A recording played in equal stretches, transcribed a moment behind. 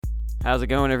How's it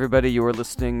going, everybody? You are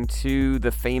listening to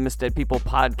the Famous Dead People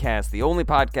podcast, the only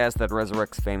podcast that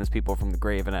resurrects famous people from the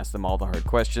grave and asks them all the hard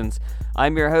questions.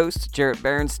 I'm your host, Jarrett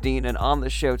Berenstein, and on the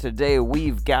show today,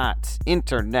 we've got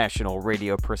international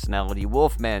radio personality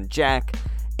Wolfman Jack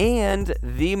and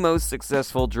the most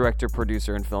successful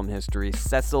director-producer in film history,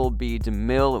 Cecil B.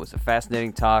 DeMille. It was a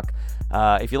fascinating talk.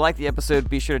 If you like the episode,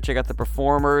 be sure to check out the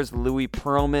performers. Louis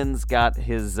Pearlman's got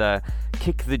his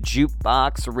Kick the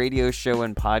Jukebox radio show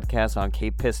and podcast on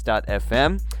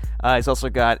kpiss.fm. He's also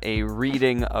got a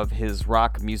reading of his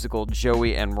rock musical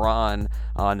Joey and Ron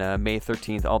on May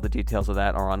 13th. All the details of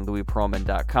that are on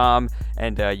louispearlman.com.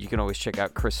 And you can always check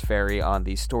out Chris Ferry on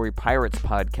the Story Pirates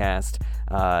podcast.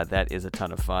 That is a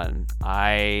ton of fun.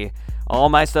 All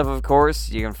my stuff, of course,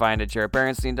 you can find at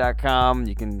jarrettberenstein.com.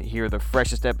 You can hear the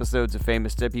freshest episodes of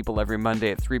Famous Dead People every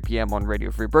Monday at 3 p.m. on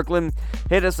Radio Free Brooklyn.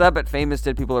 Hit us up at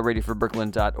famousdeadpeople at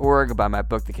radiofreebrooklyn.org. Buy my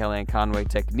book, The Kellyanne Conway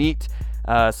Technique.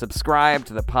 Subscribe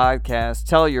to the podcast.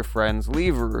 Tell your friends.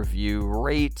 Leave a review.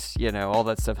 Rate. All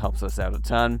that stuff helps us out a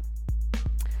ton.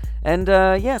 And,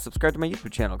 subscribe to my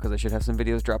YouTube channel because I should have some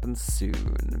videos dropping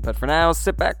soon. But for now,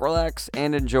 sit back, relax,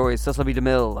 and enjoy Cecil B.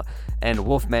 DeMille and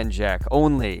Wolfman Jack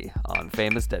only on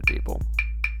Famous Dead People.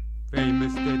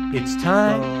 Famous Dead People. It's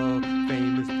time.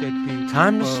 Famous Dead People.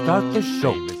 Time to start the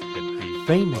show.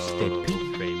 Famous Dead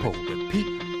People. Famous Dead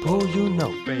People you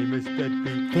know. Famous Dead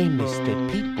People. Famous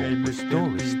Dead People. Famous The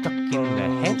stories stuck in their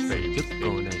heads. Famous You're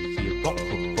gonna hear all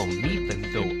from me, even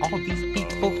though all these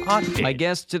people are dead. My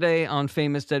guests today on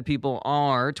Famous Dead People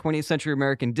are 20th century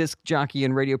American disc jockey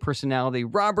and radio personality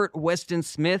Robert Weston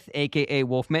Smith, a.k.a.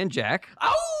 Wolfman Jack.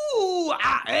 Oh,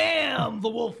 I am the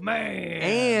Wolfman.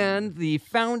 And the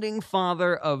founding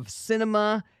father of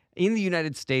cinema in the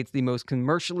United States, the most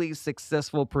commercially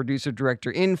successful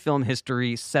producer-director in film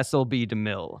history, Cecil B.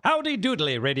 DeMille. Howdy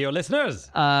doodly, radio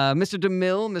listeners. Mr.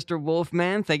 DeMille, Mr.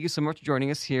 Wolfman, thank you so much for joining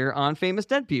us here on Famous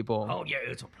Dead People. Oh, yeah,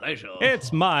 it's a pleasure.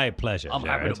 It's my pleasure. I'm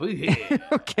happy Jared. to be here.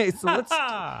 Okay, so let's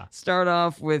start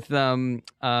off with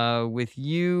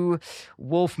you,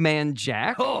 Wolfman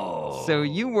Jack. Oh. So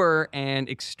you were an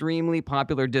extremely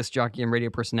popular disc jockey and radio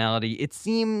personality. It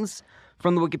seems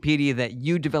from the Wikipedia that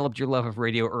you developed your love of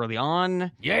radio early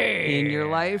on in your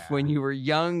life. When you were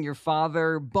young, your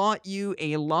father bought you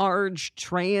a large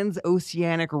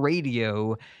transoceanic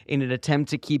radio in an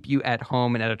attempt to keep you at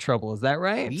home and out of trouble. Is that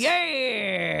right?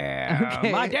 Yeah.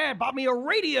 Okay. My dad bought me a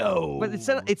radio. But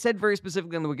it said very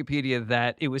specifically on the Wikipedia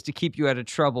that it was to keep you out of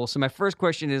trouble. So my first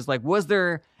question is, was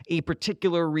there a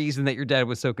particular reason that your dad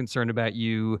was so concerned about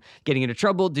you getting into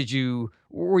trouble?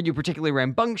 Were you particularly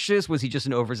rambunctious? Was he just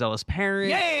an overzealous parent?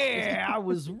 Yeah, I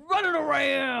was running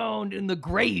around in the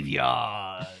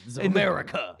graveyards of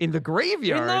America. In the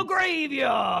graveyard? In the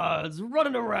graveyards,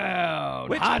 running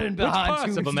around, hiding which behind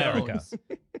parts of America?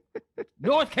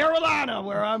 North Carolina,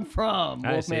 where I'm from,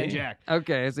 I Wolfman see. Jack.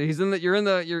 Okay, so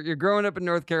you're growing up in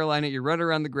North Carolina, you run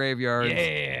around the graveyards. Yeah.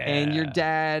 And your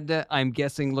dad, I'm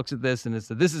guessing, looks at this and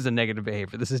says, this is a negative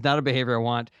behavior. This is not a behavior I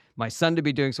want my son to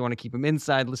be doing, so I want to keep him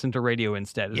inside, listen to radio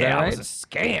instead. Is that right? I was a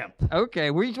scamp.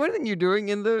 Okay, what are you doing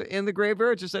in the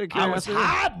graveyard? Just out of I was curiosity.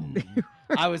 hiding.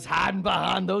 I was hiding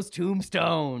behind those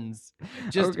tombstones.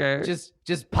 Okay.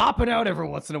 Just popping out every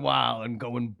once in a while and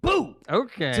going boo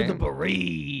Okay. to the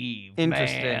bereaved.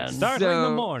 Interesting. Man. Startling the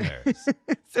So- mourners.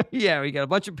 So yeah, we got a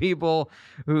bunch of people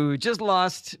who just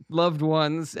lost loved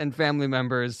ones and family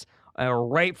members,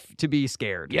 ripe to be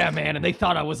scared. Yeah, man, and they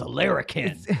thought I was a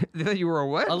larrikin. They thought you were a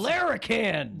what? A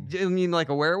larrikin. You mean like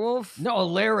a werewolf? No, a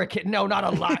larrikin. No, not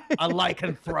a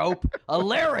lycanthrope. A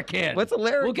larrikin. What's a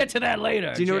larrikin? We'll get to that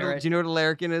later. Do you know Jared. what a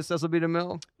larrikin is, Cecil B.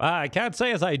 DeMille? I can't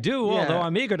say as I do, Yeah. although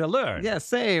I'm eager to learn. Yeah,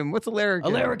 same. What's a A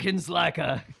larrikin? larrikin's like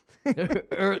a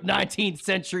 19th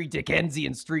century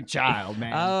Dickensian street child,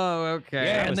 man. Oh, okay.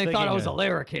 yeah, and was they thought thinking I was a of-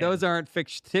 larrikin. Those aren't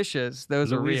fictitious.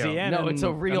 Those are real. Louisiana. No, it's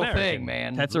a real American. thing,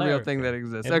 man. That's a real thing that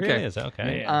exists. It Okay. really is,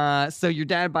 okay. Yeah. So your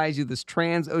dad buys you this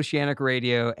transoceanic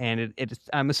radio, and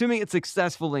I'm assuming it's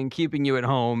successful in keeping you at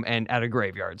home and out of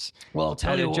graveyards. Well, I'll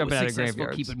tell Out you of what jumping was out of successful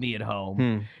graveyards. keeping me at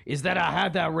home is that I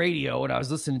had that radio and I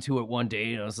was listening to it one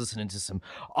day and I was listening to some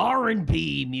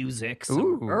R&B music, some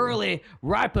Ooh. early,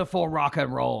 right before rock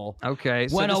and roll. Okay.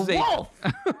 So When this a is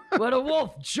a-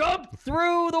 wolf jumped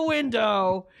through the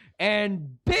window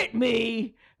and bit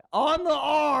me on the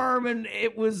arm, and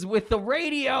it was with the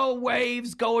radio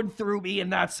waves going through me,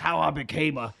 and that's how I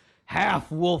became a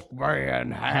half wolf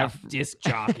man, half disc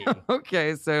jockey.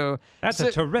 Okay, so That's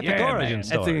a terrific Yeah, origin man.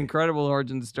 story. that's an incredible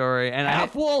origin story. And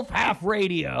Half wolf, half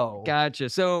radio. Gotcha.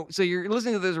 So you're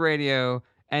listening to this radio,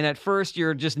 And at first,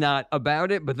 you're just not about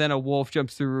it, but then a wolf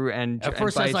jumps through and At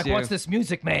first, I was bites like, you. what's this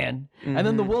music, man? And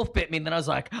then the wolf bit me, and then I was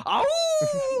like,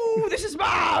 oh, this is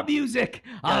my music.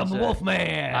 I'm the Gotcha. wolf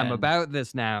man. I'm about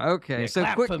this now. Okay, Yeah, so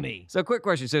clap quick for me. So quick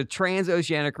question. So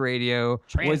transoceanic radio.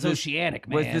 Transoceanic,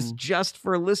 Was man. this just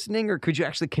for listening, or could you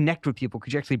actually connect with people?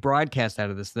 Could you actually broadcast out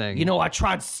of this thing? You know, I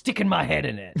tried sticking my head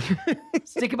in it.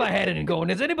 Sticking my head in it and going,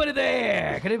 is anybody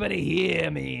there? Can anybody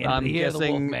hear me? I'm Anybody hear the wolf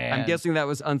guessing. man? I'm guessing that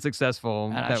was unsuccessful.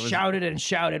 And I that was shouted and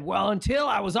shouted, well, until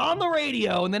I was on the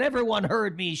radio, and then everyone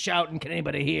heard me shouting, can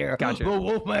anybody hear? Gotcha. The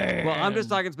Wolfman. Well, I'm just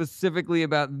talking specifically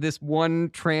about this one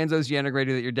transoceanic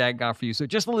radio that your dad got for you. So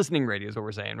just the listening radio is what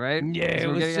we're saying, right? Yeah, That's it what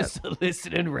we're was getting at? just a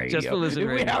listening radio. Just a listening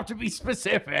We radio. have to be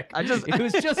specific. just- It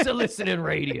was just a listening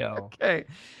radio. Okay,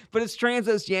 but it's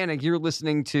transoceanic. You're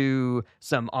listening to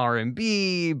some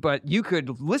R&B, but you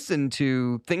could listen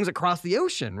to things across the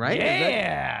ocean, right? Is that-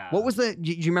 Yeah. what was the?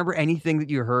 Do you remember anything that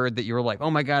you heard that you were like, "Oh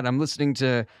my God, I'm listening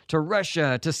to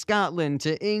Russia, to Scotland,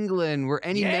 to England"? Were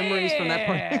any memories from that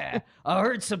Yeah. part? I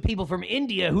heard some people from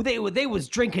India who they was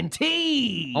drinking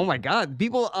tea. Oh my God,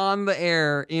 people on the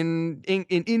air in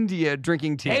India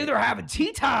drinking tea. Hey, they're having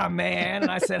tea time, man.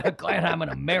 And I said, I'm glad I'm an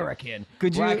American.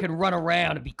 Could where I you- can run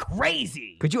around and be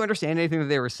crazy. Could you understand anything that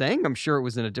they were saying? I'm sure it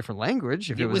was in a different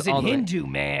language. If it, It was all in the- Hindu,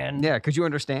 man. Yeah, could you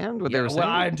understand what they Yeah, were well, saying?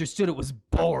 I understood it was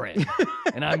boring.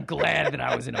 And I'm glad that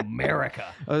I was in America.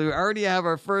 We already have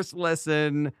our first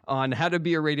lesson on how to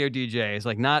be a radio DJ. It's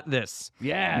like, not this.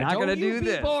 Yeah, Not don't gonna you do be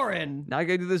this. boring. Not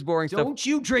gonna do this boring stuff. Don't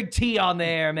you drink tea on the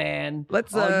air, man.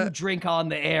 Let's, All you drink on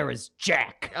the air is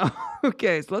Jack.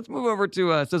 Okay, so let's move over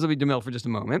to Cecily DeMille for just a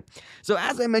moment. So,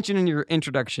 as I mentioned in your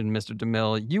introduction, Mr.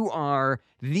 DeMille, you are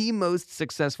the most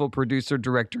successful producer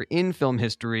director in film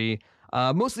history,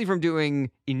 mostly from doing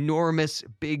enormous,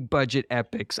 big budget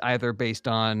epics, either based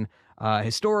on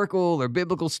historical or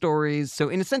biblical stories. So,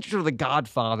 in a sense, you're sort of the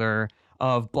godfather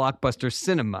of blockbuster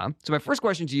cinema. So, my first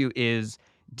question to you is,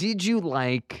 did you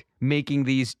like making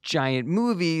these giant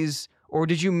movies, or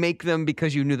did you make them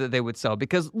because you knew that they would sell?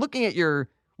 Because looking at your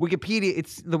Wikipedia,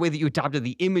 it's the way that you adopted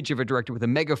the image of a director with a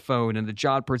megaphone and the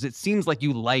jodhpurs. It seems like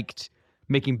you liked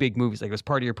making big movies, like it was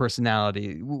part of your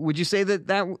personality. Would you say that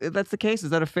that's the case? Is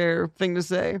that a fair thing to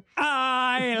say?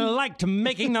 I liked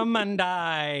making them, and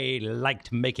I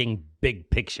liked making big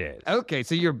pictures. Okay,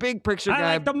 so you're a big picture I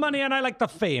guy. like the money and I like the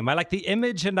fame. I like the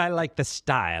image and I like the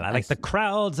style. I like the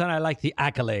crowds and I like the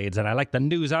accolades and I like the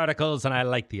news articles and I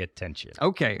like the attention.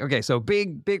 Okay, so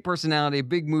big personality,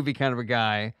 big movie kind of a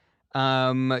guy.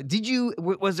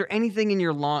 Was there anything in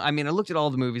your I looked at all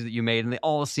the movies that you made and they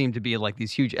all seemed to be like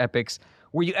these huge epics.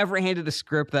 Were you ever handed a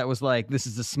script that was like, this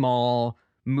is a small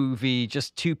movie,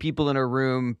 just two people in a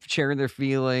room sharing their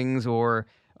feelings, or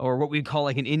what we'd call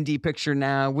like an indie picture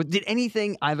now? Did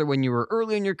anything, either when you were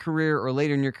early in your career or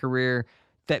later in your career,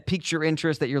 that piqued your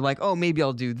interest, that you're like, oh, maybe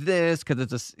I'll do this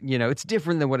because it's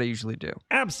different than what I usually do?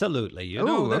 Absolutely. You Ooh,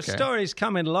 know, the okay. stories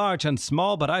come in large and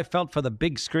small, but I felt for the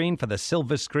big screen, for the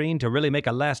silver screen, to really make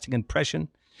a lasting impression,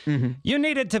 you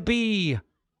needed to be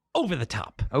over the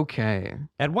top. Okay.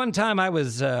 At one time, I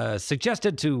was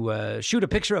suggested to shoot a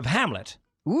picture of Hamlet.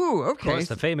 Ooh, Of okay. course,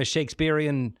 the famous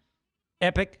Shakespearean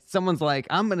epic. Someone's like,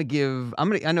 I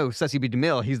know Cecily B.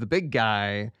 DeMille, he's the big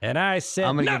guy. And I said,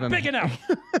 I'm gonna not give him- big enough.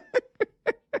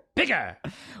 Bigger.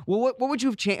 Well, what would you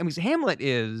have changed? I mean, Hamlet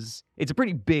it's a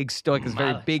pretty big story. There's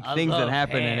very big I things that love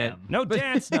happen in it. Ham. No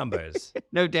dance numbers.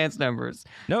 No dance numbers.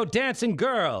 No dancing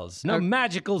girls. No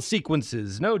magical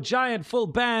sequences. No giant full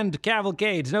band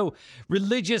cavalcades. No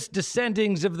religious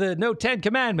descendings of no 10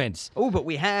 Commandments. Oh, but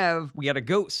we got a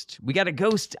ghost. We got a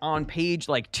ghost on page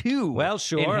like 2. Well,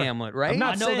 sure. In Hamlet, right? I'm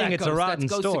not I know saying that it's a ghost. rotten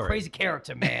That's Ghost's story. a crazy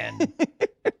character, man.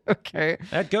 Okay.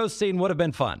 That ghost scene would have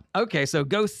been fun. Okay, so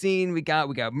ghost scene, we got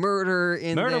murder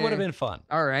in Murder there. would have been fun.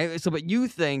 All right. So, but you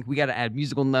think we got to add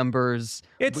musical numbers?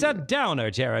 It's a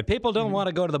downer, Jared. People don't want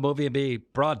to go to the movie and be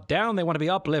brought down. They want to be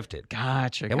uplifted.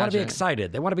 Gotcha. They want to be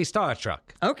excited. They want to be starstruck.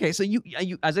 Okay, so you,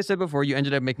 as I said before, you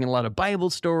ended up making a lot of Bible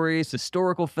stories,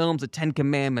 historical films, The Ten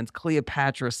Commandments,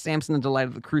 Cleopatra, Samson, the Delight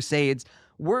of the Crusades.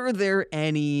 Were there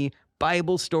any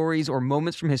Bible stories or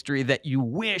moments from history that you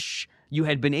wish you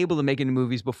had been able to make into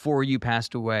movies before you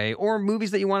passed away, or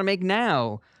movies that you want to make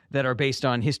now that are based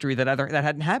on history that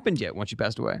hadn't happened yet once you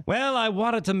passed away? Well, I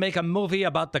wanted to make a movie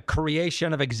about the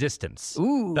creation of existence.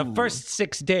 Ooh. The first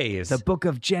 6 days. The Book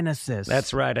of Genesis.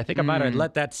 That's right. I think I might have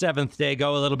let that 7th day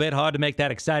go a little bit. Hard to make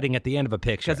that exciting at the end of a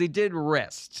picture. because he did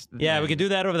rest. Yeah, we could do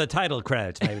that over the title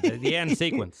credits, maybe the end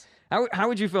sequence. How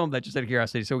would you film that, just out of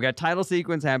curiosity? So we got title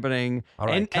sequence happening. All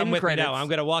right, come end with credits, me now. I'm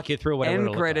going to walk you through what it End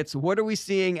will look credits. What are we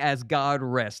seeing as God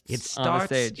rests like. It on the starts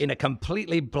stage? in a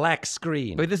completely black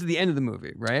screen. But this is the end of the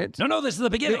movie, right? No, this is the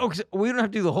beginning. Oh, 'cause we don't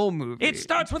have to do the whole movie. It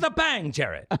starts with a bang,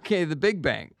 Jared. Okay, the Big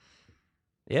Bang.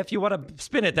 If you want to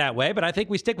spin it that way, but I think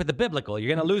we stick with the biblical. You're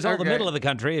going to lose all the Okay. middle of the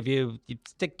country if you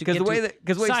stick to Because the way that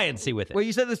sciencey with it. Well,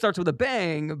 you said this starts with a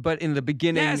bang, but in the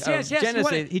beginning yes. of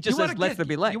Genesis, he just says, "Let there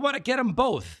be light." You want to get them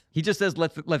both. He just says,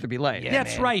 "Let there be light." Yeah.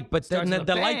 That's man. right, but then Starts with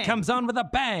the a light bang. comes on with a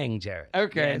bang, Jared.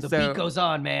 Okay, Yeah, the so beat goes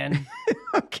on, man.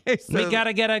 okay, so We got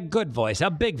to get a good voice, a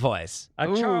big voice, a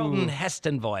Ooh. Charlton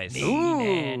Heston voice. Me,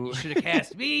 man. You should have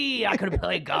cast me. I could have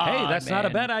played God. Hey, that's not a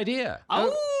man. bad idea.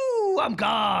 Oh, I'm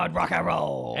God. Rock and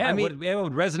roll. Yeah, I mean- it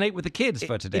would resonate with the kids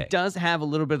for today. It does have a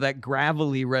little bit of that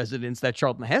gravelly resonance that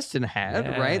Charlton Heston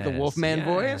had, right? The Yes, Wolfman yes.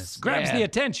 voice. Grabs Yeah. the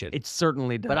attention. It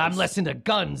certainly does. But I'm less into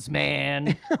guns,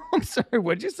 man. I'm sorry.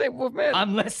 What did you say, Wolfman?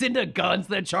 I'm less into guns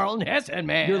than Charlton Heston,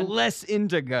 man. You're less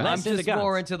into guns. Less I'm into just guns.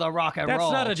 more into the rock and That's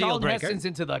roll. not a deal Charlton breaker. Heston's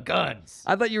into the guns.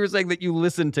 I thought you were saying that you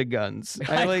listen to guns.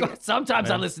 I like. Sometimes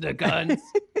I listen to guns.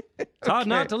 It's hard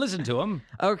not to listen to him.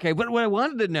 Okay, but what I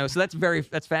wanted to know, so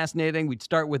that's fascinating. We'd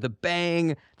start with a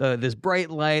bang, this bright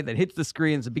light that hits the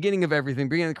screen. It's the beginning of everything,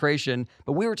 beginning of the creation.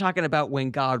 But we were talking about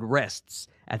when God rests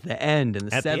at the end and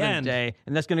the At the seventh end. day,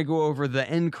 and that's going to go over the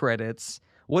end credits.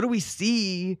 What do we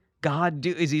see God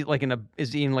do? Is he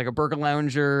in like a burger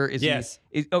lounger? Yes.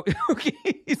 Okay,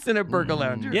 he's in a burger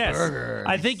lounger. Yes, Burgers.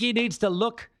 I think he needs to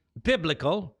look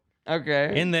biblical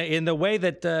Okay. in the way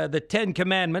that the Ten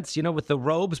Commandments, with the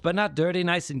robes, but not dirty,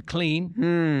 nice and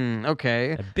clean.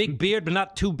 Okay. A big beard, but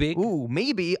not too big. Ooh,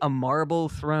 maybe a marble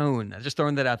throne. Just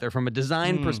throwing that out there from a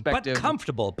design perspective. But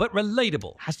comfortable, but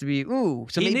relatable. Has to be. Ooh,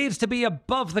 so He maybe, needs to be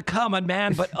above the common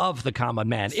man, but of the common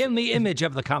man, in the image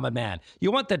of the common man.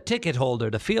 You want the ticket holder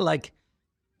to feel like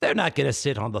they're not going to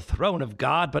sit on the throne of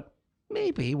God, but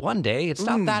maybe one day. It's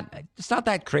not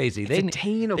that crazy. It's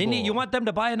attainable. You want them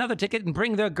to buy another ticket and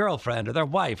bring their girlfriend or their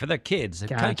wife or their kids. And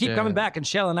Gotcha. keep coming back and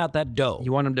shelling out that dough.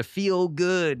 You want him to feel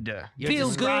good. You're Feel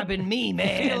good. describing me,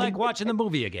 man. feel like watching the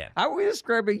movie again. How are we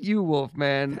describing you,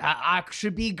 Wolfman? I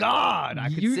should be God. I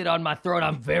could sit on my throne.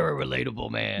 I'm very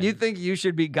relatable, man. You think you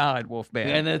should be God,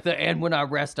 Wolfman? And when I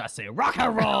rest, I say rock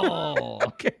and roll.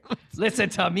 Okay, Listen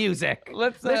to music.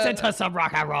 Let's, listen to some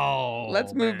rock and roll.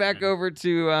 let's move back over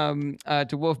to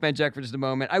Wolfman Jack for just a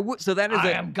moment. So that is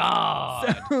I am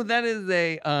God. So that is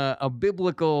a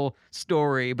biblical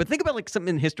story, but think about like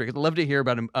something in history. 'Cause I'd love to hear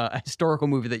about a historical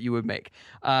movie that you would make.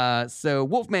 So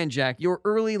Wolfman Jack, your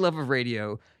early love of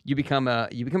radio, you become a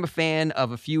fan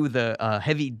of a few of the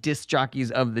heavy disc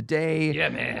jockeys of the day. Yeah,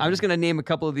 man. I'm just gonna name a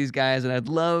couple of these guys, and I'd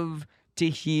love to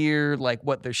hear like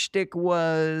what their shtick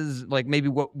was, like maybe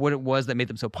what it was that made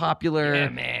them so popular. Yeah,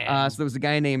 man. So there was a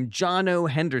guy named John O.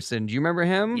 Henderson. Do you remember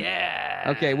him? Yeah.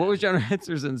 Okay, what was John O.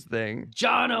 Henderson's thing?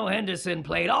 John O. Henderson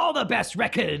played all the best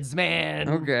records, man.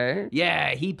 Okay.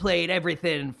 Yeah, he played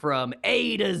everything from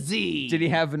A to Z. Did he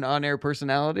have an on-air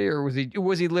personality, or was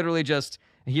he literally just,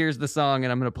 here's the song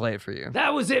and I'm gonna play it for you?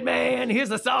 That was it, man. Here's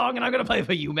the song, and I'm gonna play it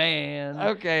for you, man.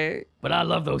 Okay. But I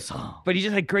love those songs. But he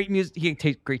just had great music. He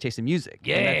had great taste in music.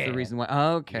 And that's the Yeah. reason why.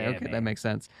 Okay, Yeah, okay, that man. makes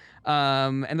sense.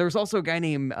 And there was also a guy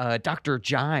named Dr.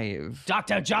 Jive.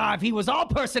 Dr. Jive, he was all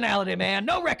personality, man.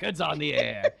 No records on the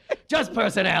air. Just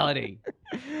personality.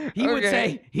 He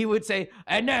would say,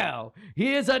 and now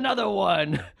here's another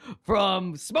one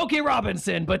from Smokey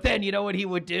Robinson. But then you know what he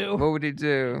would do? What would he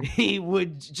do? He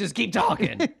would just keep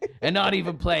talking and not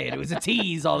even play it. It was a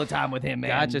tease all the time with him, man.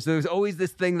 Gotcha. So there was always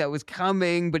this thing that was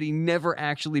coming, but he never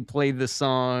actually played the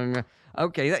song.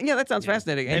 Okay, that sounds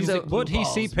fascinating. And so, Would he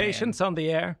see balls, man. patients on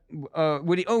the air?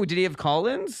 did he have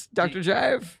call-ins, Dr.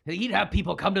 Jive? He'd have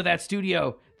people come to that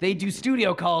studio. They'd do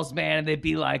studio calls, man, and they'd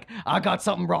be like, I got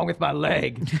something wrong with my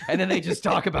leg. And then they just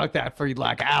talk about that for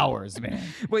like hours, man.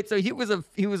 Wait, so he was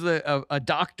a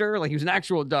doctor, like he was an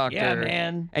actual doctor. Yeah,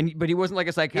 man. But he wasn't like a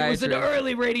It psychiatrist. was an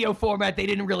early radio format. They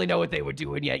didn't really know what they were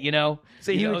doing yet, you know?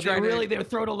 So he would try to- they were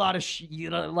throwing a lot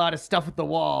of stuff at the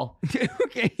wall.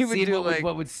 Okay, he would Seeing do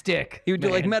what would stick. he would do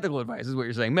like man. medical advice, is what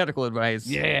you're saying. Medical advice.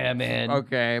 Yeah, man.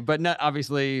 Okay, but not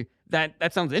obviously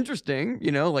that sounds interesting.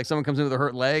 Like someone comes in with a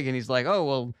hurt leg and he's like, "Oh,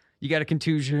 well, you got a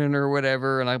contusion or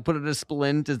whatever," and I put it in a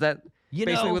splint. Is that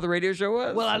basically what the radio show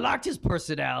was? Well, I liked his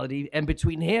personality, and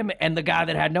between him and the guy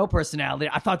that had no personality,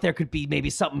 I thought there could be maybe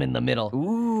something in the middle.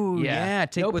 Ooh, yeah.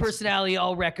 Take no what's- personality,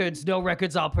 all records. No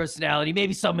records, all personality.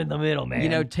 Maybe something in the middle, man. You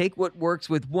know, take what works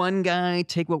with one guy,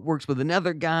 take what works with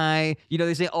another guy. You know,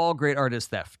 they say all great art is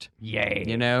theft. Yay.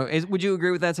 You know, would you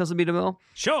agree with that, Cecil B. DeMille?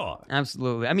 Sure.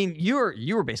 Absolutely. I mean, you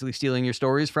were basically stealing your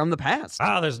stories from the past,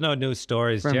 There's no news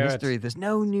stories, from Jarrett. history. There's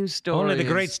no news stories. Only the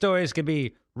great stories can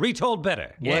be retold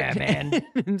better. Yeah, man.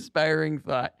 Inspiring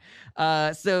thought.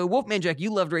 So, Wolfman Jack,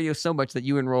 you loved radio so much that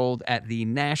you enrolled at the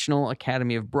National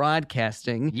Academy of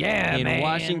Broadcasting Yeah, in man.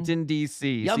 Washington,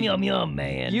 D.C. Yum, So yum, yum,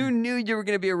 man. You knew you were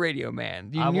going to be a radio man.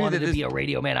 You I knew wanted that to be a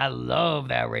radio man. I love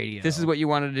that radio. this is what you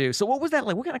wanted to do. So what was that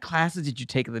like? What kind of classes did you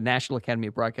take at the National Academy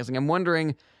of Broadcasting? I'm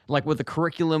wondering, like, what the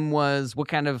curriculum was, what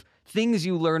kind of things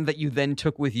you learned that you then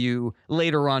took with you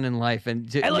later on in life.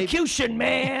 And Elocution,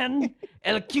 man.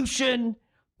 Elocution.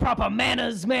 Proper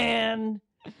manners, man.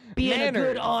 Being a Manners.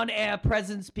 good on-air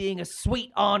presence. Being a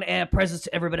sweet on-air presence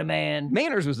to everybody, man.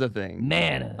 manners was the thing.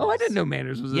 Manners. Oh, I didn't know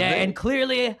manners was a Yeah, thing. and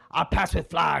clearly I passed with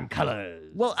flying colors.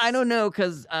 Well, I don't know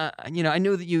because you know, I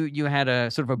know that you had a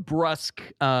sort of a brusque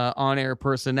on-air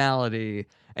personality,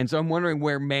 and so I'm wondering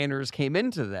where manners came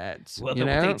into that. Well, you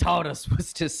what know? they taught us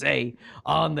was to say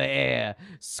on the air,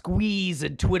 squeeze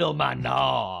and twiddle my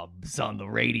knobs on the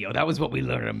radio. That was what we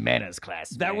learned in manners class.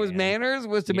 That was man. manners,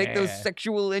 was to make those Yeah.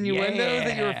 sexual innuendos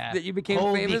Yeah. that you became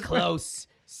Hold famous me for? close.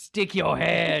 Stick your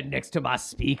head next to my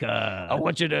speaker. I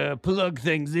want you to plug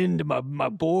things into my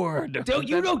board.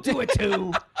 Don't do it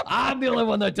too. I'm the only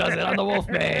one that does it. I'm the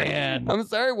Wolfman. I'm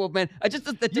sorry, Wolfman. I just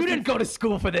that You just- didn't go to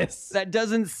school for this. That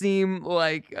doesn't seem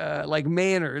like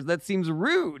manners. That seems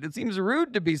rude. It seems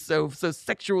rude to be so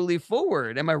sexually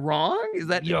forward. Am I wrong? Is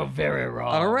that You're very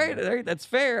wrong. all right? All right, that's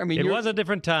fair. I mean, It you're- was a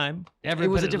different time.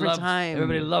 Everybody different loved, time.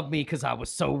 Everybody loved me because I was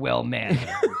so well mannered.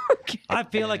 I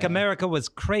feel like America was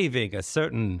craving a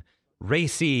certain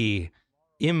racy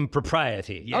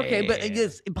impropriety. Yeah. okay, but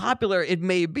it's popular. It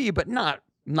may be, but not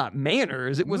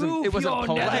manners. It wasn't. Move it wasn't your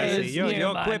polite. I nose. see. You're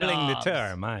near my quibbling knobs. the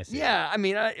term. I see. Yeah, I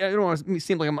mean, I don't want to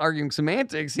seem like I'm arguing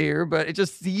semantics here, but it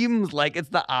just seems like it's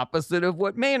the opposite of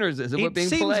what manners is and what It being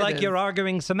seems polite like is. you're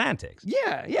arguing semantics.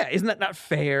 Yeah. Isn't that not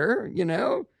fair? You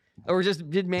know, or just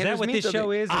did Is manners that what mean this something?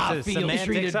 show is? It's I a feel semantics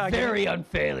treated argument? very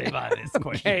unfairly by this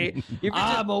question. Okay, if you're just-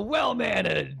 I'm a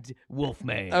well-mannered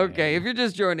Wolfman. Okay, if you're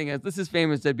just joining us, this is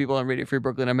Famous Dead People on Radio Free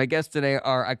Brooklyn, and my guests today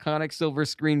are iconic silver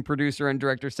screen producer and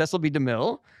director Cecil B.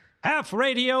 DeMille Half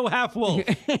radio, half wolf.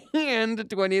 and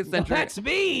 20th century That's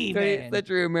me, 20th man.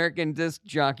 century American disc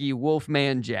jockey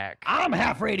Wolfman Jack. I'm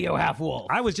half radio, half wolf.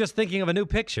 I was just thinking of a new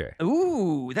picture.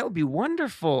 Ooh, that would be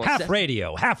wonderful. Half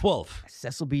radio, half wolf.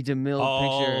 Cecil B. DeMille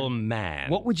Oh, picture.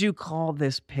 man. What would you call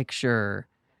this picture,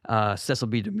 Cecil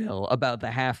B. DeMille, about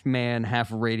the half man, half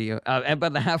radio,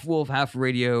 about the half wolf, half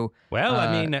radio? Well,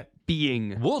 I mean,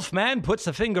 being. Wolfman puts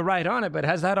the finger right on it, but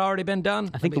has that already been done?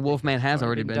 I think the Wolfman has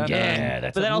already been done. yeah,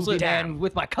 that's but a that also movie done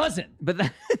with my cousin. But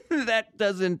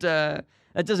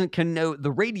that doesn't connote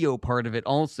the radio part of it.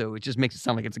 Also, it just makes it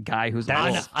sound like it's a guy who's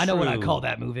That's I know what I true. call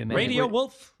that movie, man. Radio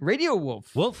wolf? Radio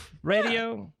Wolf. Wolf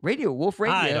radio? Radio Wolf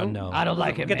Radio. I don't know. I don't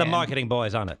like it, Get the man. marketing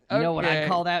boys on it. You know what Okay. I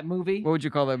call that movie? What would you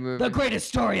call that movie? The greatest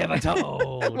story ever told.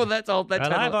 well, that's all. That's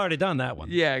Well, I've already done that one.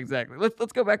 Yeah, exactly.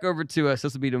 Let's go back over to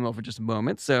Cecil B. DeMille for just a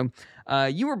moment. So,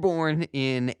 you were born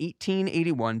in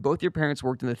 1881. Both your parents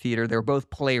worked in the theater. They were both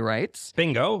playwrights.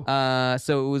 Bingo.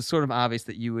 So it was sort of obvious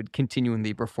that you would continue in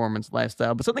the performance lifestyle.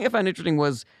 But something I found interesting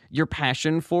was your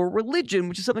passion for religion,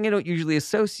 which is something I don't usually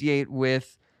associate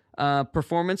with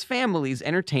performance families.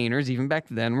 Entertainers, even back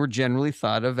then, were generally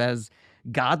thought of as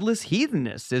godless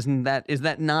heathenists. Is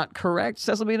that not correct,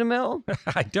 Cecil B. DeMille?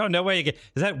 I don't know where you get.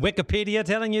 Is that Wikipedia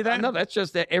telling you that? No, that's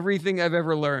just everything I've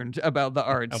ever learned about the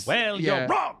arts. Well, Yeah. you're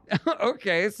wrong.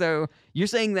 Okay, so you're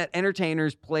saying that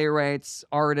entertainers, playwrights,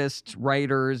 artists,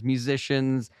 writers,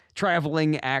 musicians,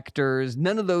 traveling actors,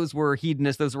 none of those were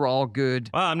hedonists. Those were all good.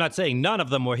 Well, I'm not saying none of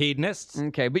them were hedonists.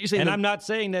 Okay, but you're saying And that- I'm not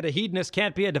saying that a hedonist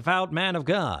can't be a devout man of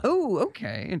God. Oh,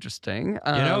 okay, interesting.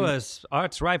 You know, as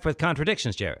art's rife with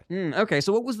contradictions, Jared. Okay,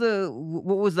 so what was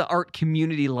the art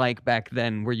community like back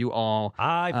then? Were you all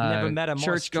I've never met a more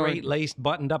church-going- straight-laced,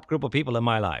 buttoned-up group of people in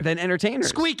my life. than entertainers?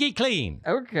 Squeaky clean,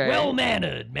 Okay.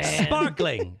 Well-mannered, man.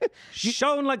 sparkling,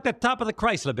 shone like the top of the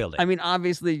Chrysler building. I mean,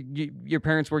 obviously, your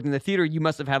parents worked in the theater. You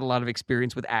must have had a lot of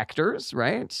experience with actors,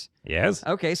 right? Yes.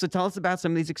 Okay, so tell us about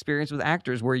some of these experiences with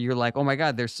actors where you're like, oh my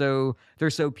God, they're so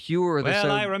pure. They're Well, so...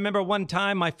 I remember one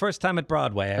time, my first time at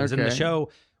Broadway, I was in the Okay. show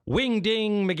Wing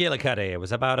Ding McGillicuddy. It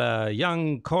was about a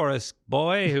young chorus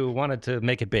boy who wanted to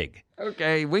make it big.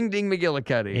 Okay, Wing Ding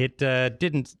McGillicuddy. It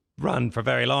didn't run for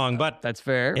very long, but That's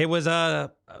fair. it was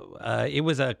a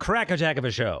crackerjack of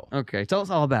a show. Okay, tell us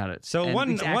all about it. So And one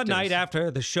these actors. night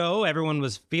after the show, everyone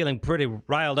was feeling pretty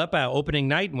riled up, opening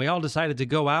night, and we all decided to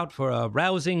go out for a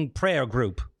rousing prayer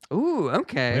group. Ooh,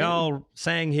 okay. We all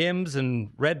sang hymns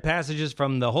and read passages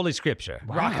from the Holy Scripture.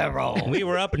 Rock and roll. We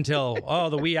were up until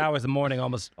the wee hours of the morning,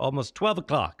 almost 12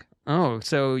 o'clock. Oh,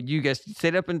 so you guys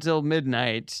stayed up until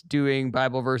midnight doing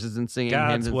Bible verses and singing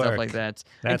God's hymns and work. stuff like that.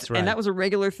 That's And right. that was a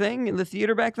regular thing in the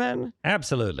theater back then?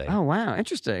 Absolutely. Oh, wow.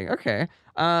 Interesting. Okay.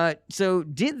 So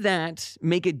did that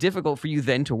make it difficult for you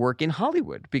then to work in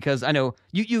Hollywood? Because I know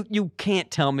you can't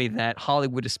tell me that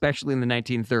Hollywood, especially in the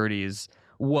 1930s,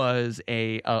 was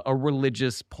a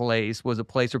religious place, was a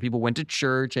place where people went to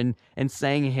church and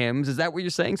sang hymns. Is that what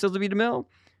you're saying, Cecil B. DeMille?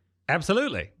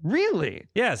 Absolutely. Really?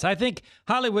 Yes, I think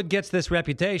Hollywood gets this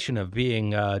reputation of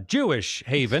being a Jewish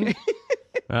haven.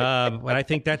 But I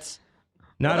think that's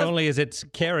not only is it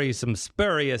carries some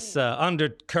spurious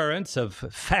undercurrents of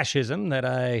fascism that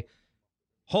I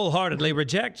wholeheartedly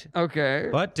reject, Okay.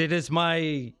 but it is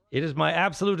my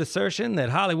absolute assertion that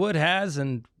Hollywood has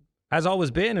and has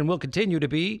always been and will continue to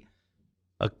be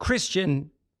a Christian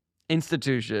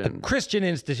Institution.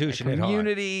 institution at heart.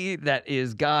 Community that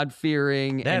is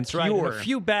God-fearing That's and right. pure. And a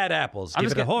few bad apples. I'm Give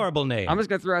just it a gonna- horrible name. I'm just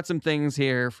going to throw out some things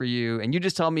here for you, and you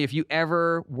just tell me if you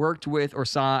ever worked with or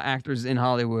saw actors in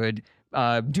Hollywood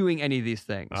doing any of these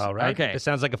things. All right. Okay. This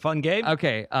sounds like a fun game.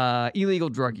 Okay. Illegal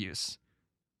drug use.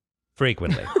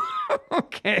 Frequently.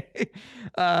 Okay.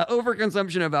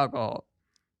 Overconsumption of alcohol.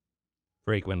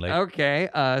 Frequently. Okay.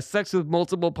 Sex with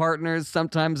multiple partners,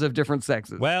 sometimes of different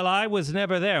sexes. Well, I was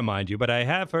never there, mind you, but I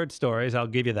have heard stories. I'll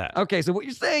give you that. Okay, so what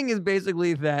you're saying is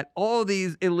basically that all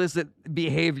these illicit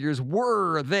behaviors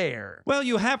were there. Well,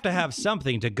 you have to have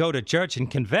something to go to church and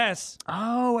confess.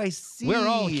 Oh, I see. We're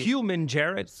all human,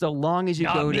 Jared. So long as you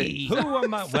Not go me. Who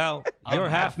am I? Well, you're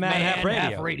half man, half radio.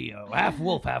 half radio, half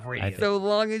wolf, half radio. think- So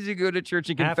long as you go to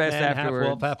church and Half confess man, half afterwards.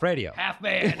 wolf, half radio. half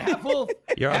man, half wolf.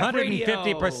 You're half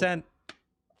 150%.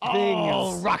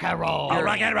 Oh, rock and roll. Oh,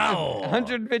 rock and roll.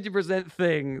 150%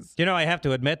 things. You know, I have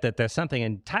to admit that there's something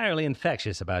entirely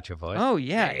infectious about your voice. Oh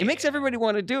yeah. It makes everybody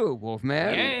want to do it,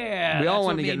 Wolfman. Yeah, We all that's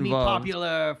want what to get made me involved.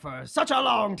 popular for such a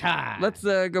long time. Let's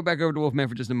go back over to Wolfman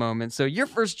for just a moment. So your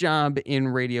first job in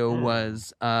radio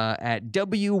was at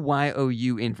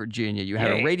WYOU in Virginia. You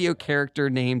had a Yeah. radio character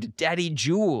named Daddy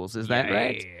Jules. Is that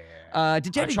right? Did I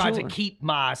Daddy tried to Jules... keep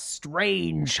my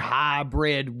strange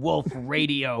hybrid wolf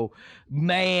radio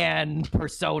man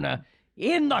persona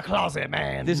in the closet,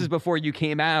 man. This is before you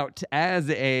came out as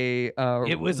a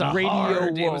it was a radio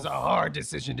hard, wolf. it was a hard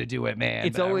decision to do it, man.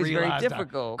 It's but I always very realized I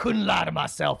difficult. couldn't lie to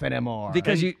myself anymore.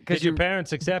 Because Did your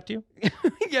parents accept you?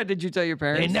 yeah, did you tell your they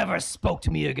parents? never spoke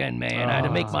to me again, man. I had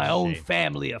to make my own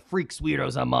family of freaks,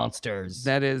 weirdos, and monsters.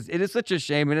 It is such a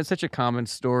shame, and it's such a common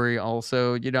story.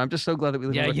 Also, I'm just so glad that we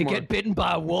live. yeah, in you more... get bitten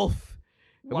by a wolf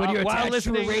when you're while attached to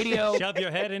a listening- radio. Shove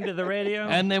your head into the radio?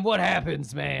 And then what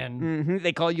happens, man?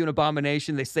 They call you an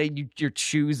abomination. They say you're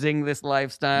choosing this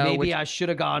lifestyle. Maybe which I should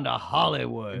have gone to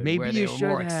Hollywood. Maybe where you they were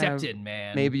more should have. accepted,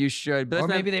 man. maybe you should, but or that's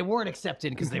not- maybe they weren't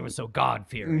accepted because they were so God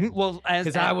fearing. Mhm. Well, as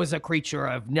Because I was a creature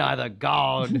of neither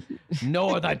God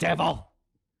nor the devil.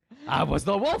 I was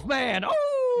the Wolfman.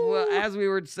 Oh, well, as we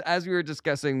were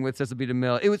discussing with Cecil B.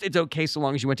 DeMille, it's okay so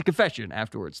long as you went to confession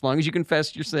afterwards. As long as you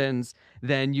confessed your sins,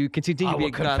 then you continue I to be will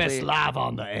a confess godly. live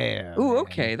on the air. Ooh, man.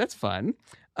 okay, that's fun.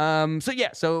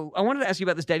 So I wanted to ask you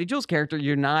about this Daddy Jules character.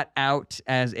 You're not out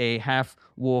as a half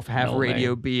wolf, half No,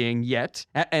 radio man. being yet,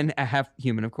 and a half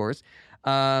human, of course.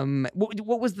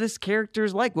 What was this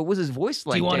character's like? What was his voice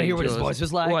like? you wanna Daddy hear what his Jules? voice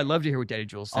was like? Oh, I'd love to hear what Daddy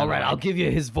Jules sounded All right, I'll like. give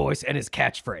you his voice and his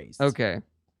catchphrase. Okay.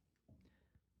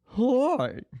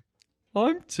 Hi,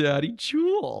 I'm Daddy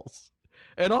Jules,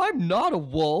 and I'm not a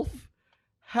wolf,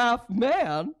 half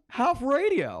man, half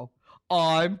radio.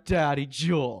 I'm Daddy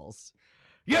Jules.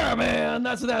 Yeah, man,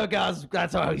 that's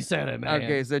how he said it, man.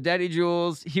 Okay, so Daddy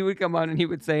Jules, he would come on and he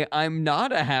would say, "I'm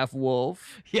not a half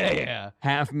wolf, Yeah.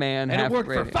 half man, And half it worked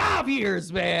radio." for 5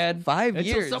 years, man. 5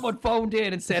 Until years. someone phoned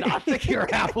in and said, I think you're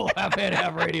half wolf, half man,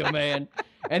 half radio, man.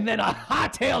 And then I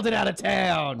hightailed it out of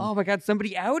town. Oh my God!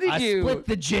 Somebody outed I you. split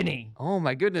the Ginny. Oh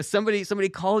my goodness! Somebody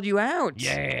called you out.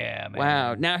 Yeah, man.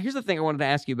 Wow. Now here's the thing I wanted to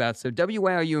ask you about. So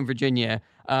WYOU in Virginia,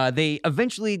 they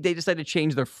decided to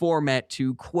change their format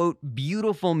to quote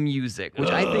beautiful music, which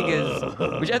I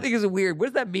think is a weird. What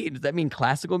does that mean? Does that mean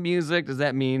classical music? Does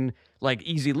that mean like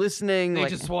easy listening? They like,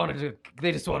 just wanted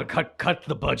to cut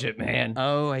the budget, man.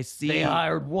 oh, I see. They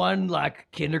hired one like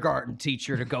kindergarten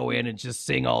teacher to go in and just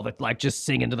sing just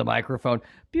sing into the microphone.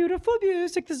 Beautiful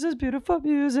music. This is beautiful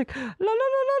music. La la la la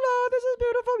la. This is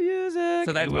beautiful music.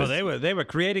 So that Well, was, they were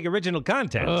creating original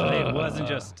content. It wasn't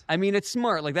just. I mean, it's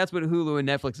smart. Like that's what Hulu and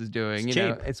Netflix is doing. It's You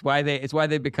know, cheap. it's why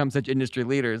they become such industry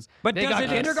leaders. But They does got it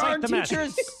excite kindergarten the teachers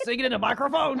masses? singing into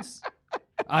microphones.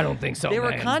 I don't think so. They were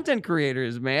man. content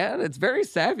creators, man. It's very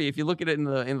savvy if you look at it in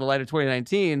the light of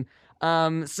 2019.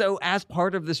 So as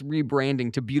part of this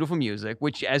rebranding to Beautiful Music,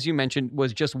 which, as you mentioned,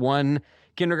 was just one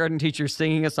kindergarten teacher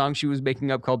singing a song she was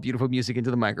making up called Beautiful Music into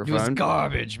the It was microphone.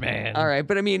 garbage, man. All right,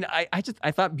 but I mean,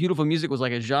 I thought Beautiful Music was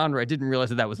like a genre. I didn't realize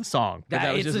that was a song.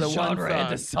 That was It's just a the one genre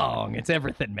and a song. song. It's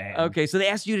everything, man. Okay, so they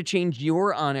asked you to change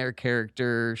your on-air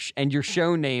character and your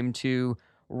show name to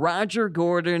Roger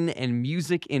Gordon and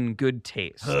Music in Good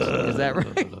Taste. Is that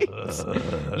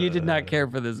right? You did not care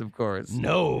for this, of course.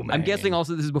 No, man. I'm guessing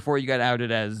also this is before you got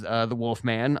outed as the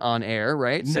Wolfman on air,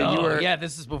 right? No, yeah,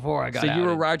 this is before I got So you were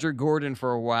outed. Roger Gordon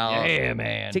for a while. Yeah,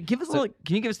 man. Give us a little,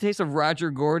 can you give us a taste of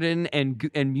Roger Gordon and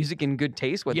Music in Good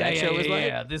Taste? What that show is like?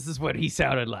 Yeah, this is what he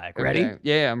sounded like. Okay. Ready?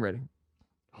 Yeah, I'm ready.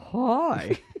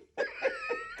 Hi.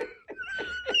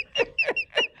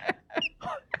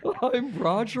 I'm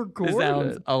Roger This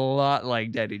sounds a lot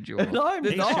like Daddy Jewel. And I'm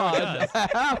This not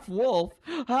half wolf,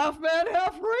 half man,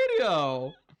 half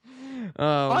radio.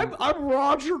 I'm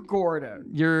Roger Gordon.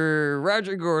 You're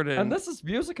Roger Gordon. And this is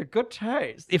music of good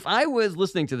taste. If I was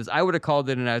listening to this, I would have called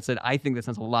it and I would said, I think that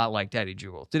sounds a lot like Daddy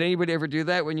Jewel. Did anybody ever do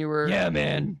that when you were? Yeah,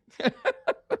 man.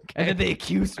 And then they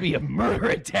accused me of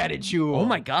murdering Daddy Jewel. Oh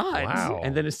my God. Wow.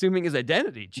 And then assuming his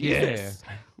identity. Jesus.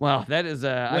 Wow, that is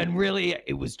When really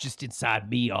it was just inside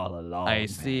me all along. I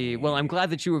see. Well, I'm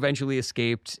glad that you eventually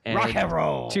escaped Rock and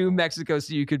roll. to Mexico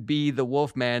so you could be the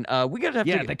Wolfman. We're gonna have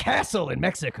Yeah, to the castle in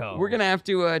Mexico. We're gonna have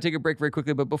to take a break very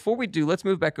quickly, but before we do, let's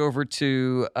move back over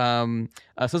to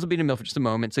Cecil B. DeMille for just a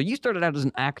moment. So you started out as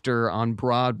an actor on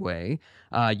Broadway.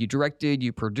 You directed,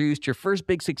 you produced. Your first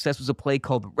big success was a play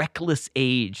called Reckless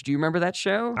Age. Do you remember that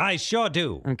show? I sure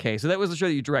do. Okay, so that was the show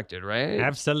that you directed, right?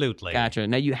 Absolutely. Gotcha.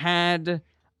 Now you had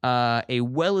a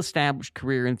well-established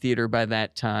career in theater by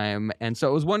that time, and so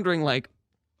I was wondering, like,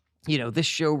 this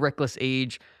show Reckless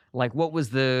Age. Like, what was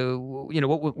the,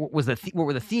 what was what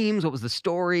were the themes? What was the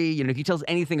story? If you tell us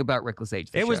anything about Reckless Age,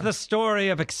 It was the story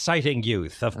of exciting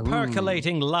youth, of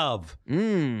percolating love,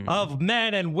 of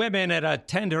men and women at a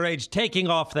tender age taking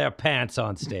off their pants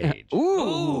on stage.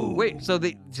 Ooh, wait.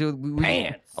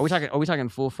 Pants. Are we talking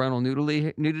full frontal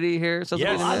nudity here? So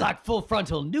Yes. I like full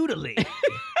frontal noodling.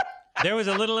 There was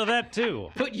a little of that too.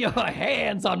 Put your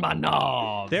hands on my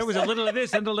knobs. There was a little of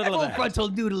this and a little of full that. frontal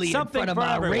noodling Something in front of for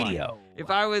my everyone. radio.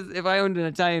 If I owned an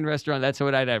Italian restaurant, that's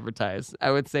what I'd advertise.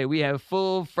 I would say we have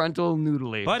full frontal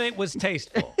noodling. But it was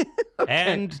tasteful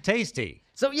and tasty.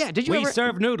 So yeah, did you We ever?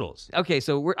 serve noodles. Okay,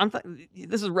 so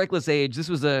this is Reckless Age. This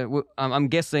was I'm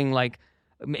guessing like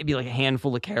maybe like a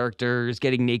handful of characters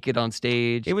getting naked on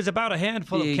stage. It was about a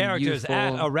handful Being of characters youthful.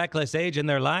 at a reckless age in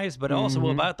their lives, but also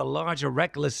about the larger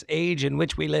reckless age in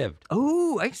which we lived.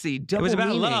 Oh, I see. Double It was about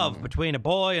meaning. love between a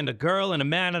boy and a girl and a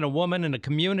man and a woman and a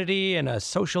community and a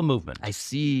social movement. I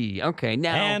see. Okay,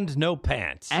 now And no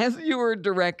pants. as you were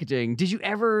directing, did you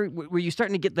ever were you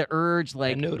starting to get the urge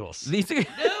like And noodles. These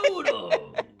Noodles.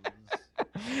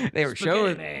 they were Spaghetti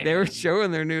showing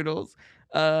man. their noodles.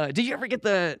 Did you ever get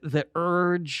the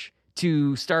urge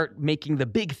to start making the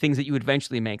big things that you would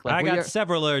eventually make? Like I were got you-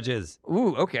 several urges.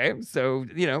 Ooh, okay. So,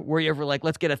 were you ever like,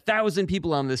 let's get 1,000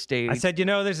 people on this stage? I said,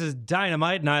 this is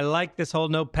dynamite, and I like this whole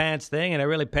no pants thing, and it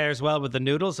really pairs well with the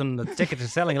noodles, and the tickets are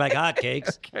selling like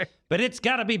hotcakes. Okay. But it's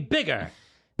got to be bigger.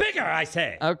 Bigger, I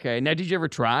say. Okay. Now, did you ever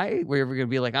try? Were you ever going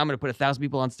to be like, I'm going to put 1,000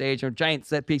 people on stage on giant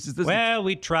set pieces? This is- Well,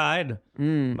 we tried,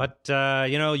 but,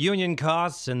 union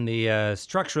costs and the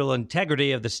structural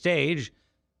integrity of the stage,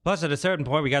 plus at a certain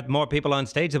point, we got more people on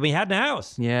stage than we had in the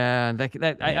house. yeah,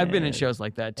 I've been in shows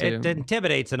like that too. It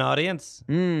intimidates an audience.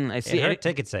 I see. It And hurt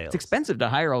ticket sales. It's expensive to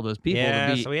hire all those people Yeah,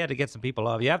 to be. so we had to get some people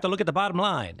off. You have to look at the bottom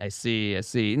line. I see.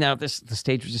 Now, the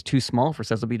stage was just too small for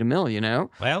Cecil B. DeMille,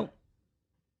 Well,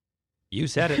 you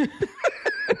said it.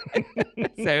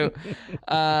 So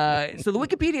the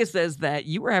Wikipedia says that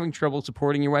you were having trouble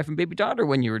supporting your wife and baby daughter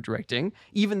when you were directing,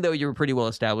 even though you were pretty well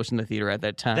established in the theater at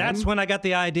that time. That's when I got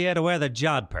the idea to wear the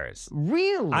jodhpurs.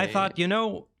 really. I thought,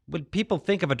 when people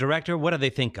think of a director, what do they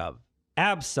think of?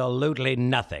 Absolutely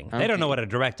nothing. They don't know what a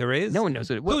director is. No one knows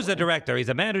what. Who's a director? He's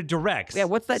a man who directs. Yeah,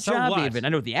 what's that So job what? even? I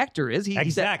know what the actor is.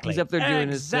 Exactly. He's up there doing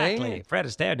his thing. Exactly. Fred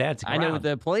Astaire dancing I around. know what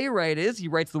the playwright is. He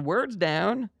writes the words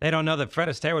down. They don't know that Fred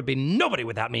Astaire would be nobody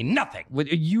without me. Nothing.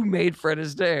 You made Fred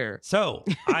Astaire. So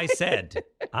I said,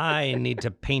 I need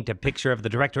to paint a picture of the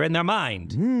director in their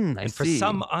mind. I And for see.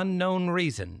 some unknown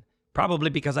reason, probably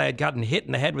because I had gotten hit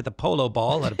in the head with a polo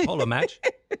ball at a polo match,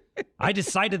 I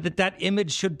decided that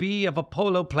image should be of a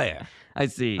polo player. I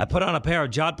see. I put on a pair of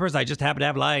jodhpurs I just happened to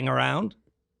have lying around.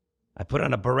 I put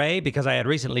on a beret because I had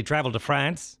recently traveled to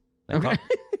France.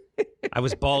 I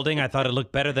was balding. I thought it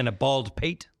looked better than a bald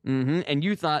pate. And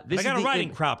you thought this I is got a the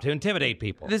riding crop to intimidate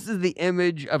people. This is the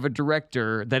image of a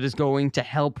director that is going to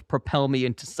help propel me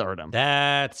into stardom.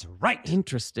 That's right.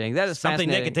 Interesting. That is Something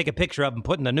they fascinating. can take a picture of and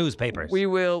put in the newspapers. We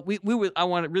will.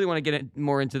 I really want to get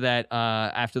more into that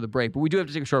after the break, but we do have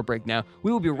to take a short break now.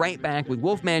 We will be right back with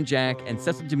Wolfman Jack and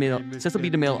Cecil B.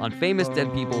 DeMille on Famous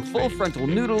Dead People. Full frontal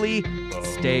noodly.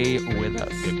 Stay with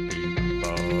us.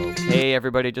 Hey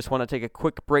everybody, just want to take a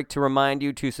quick break to remind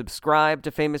you to subscribe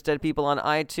to Famous Dead People on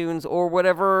iTunes or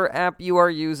whatever app you are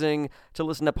using to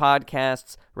listen to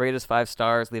podcasts. Rate us 5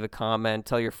 stars, leave a comment,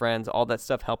 tell your friends. All that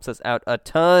stuff helps us out a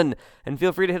ton. And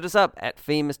feel free to hit us up at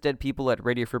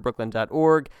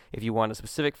famousdeadpeople@radiofreebrooklyn.org if you want a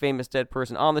specific Famous Dead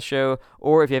person on the show,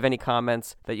 or if you have any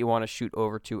comments that you want to shoot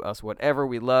over to us. Whatever,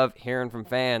 we love hearing from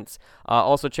fans.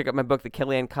 Also, check out my book, The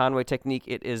Kellyanne Conway Technique.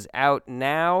 It is out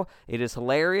now. It is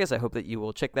hilarious. I hope that you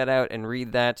will check that out and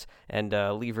read that and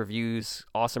leave reviews,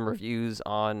 awesome reviews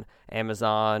on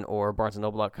Amazon or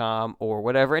BarnesandNoble.com or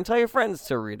whatever, and tell your friends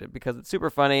to read it because it's super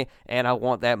funny and I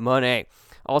want that money.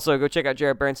 Also, go check out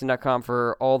JarrettBarenson.com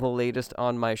for all the latest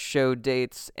on my show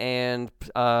dates and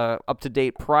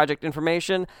up-to-date project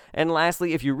information. And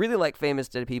lastly, if you really like Famous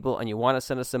Dead People and you want to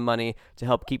send us some money to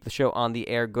help keep the show on the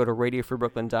air, go to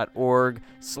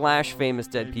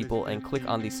radiofreebrooklyn.org/famousdeadpeople and click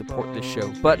on the Support This Show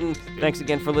button. Thanks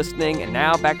again for listening, and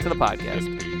now back to the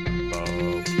podcast.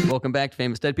 Welcome back to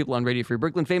Famous Dead People on Radio Free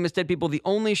Brooklyn. Famous Dead People, the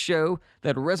only show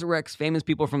that resurrects famous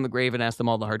people from the grave and asks them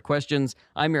all the hard questions.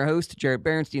 I'm your host, Jarrett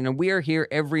Berenstein, and we are here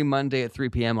every Monday at 3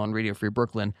 p.m. on Radio Free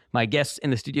Brooklyn. My guests in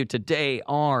the studio today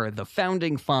are the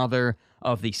founding father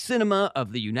of the cinema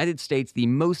of the United States, the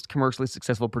most commercially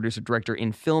successful producer-director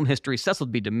in film history, Cecil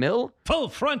B. DeMille, Full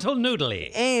frontal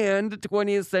noodly. and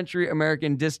 20th century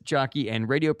American disc jockey and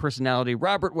radio personality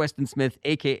Robert Weston Smith,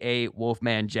 a.k.a.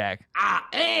 Wolfman Jack. I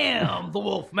am the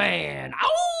Wolfman.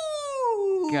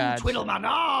 Ow! God. Twiddle my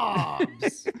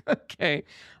knobs. Okay.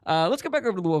 Let's go back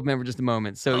over to the Wolfman for just a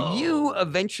moment. So you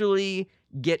eventually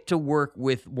get to work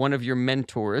with one of your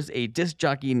mentors, a disc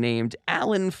jockey named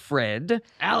Alan Fred.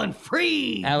 Alan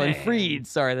Freed. Alan man. Freed.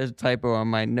 Sorry, there's a typo on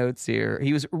my notes here.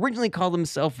 He was originally called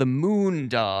himself the Moon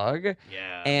Dog.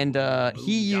 Yeah. And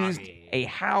he used Doggy. a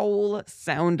howl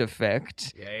sound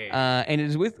effect. Yeah. And it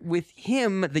is with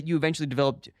him that you eventually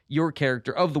developed your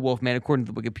character of the Wolfman, according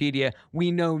to the Wikipedia.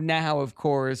 We know now, of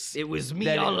course, It was me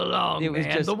that all along, it was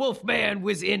man. just- The Wolfman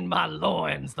was in my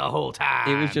loins the whole time.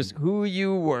 it was just who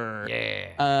you were.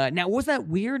 Yeah. Now, was that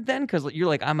weird then? Because you're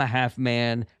like, I'm a half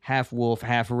man, half wolf,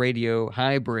 half radio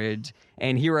hybrid,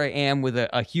 and here I am with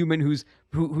a human who's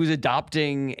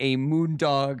adopting a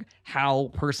moondog howl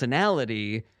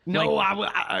personality. No,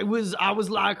 Like, I was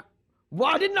like,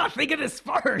 why didn't I think of this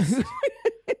first?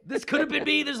 This could have been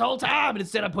me this whole time. And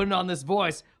instead, I put it on this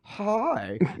voice.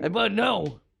 Hi. But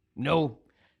no.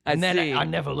 And then see. I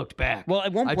never looked back. Well,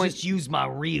 at one I point- just used my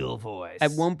real voice.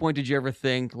 At one point, did you ever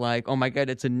think like, oh my God,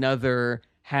 it's another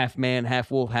half man, half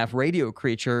wolf, half radio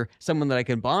creature, someone that I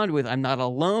can bond with? I'm not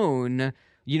alone.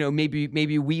 You know, maybe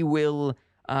we will,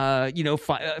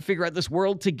 figure out this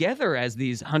world together as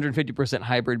these 150%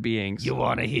 hybrid beings. You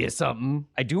want to hear something?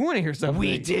 I do want to hear something.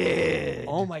 We did.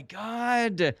 Oh my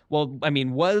God. Well, I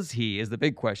mean, was he is the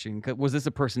big question. Was this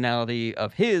a personality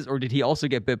of his, or did he also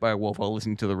get bit by a wolf while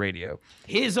listening to the radio?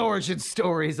 His origin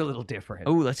story is a little different.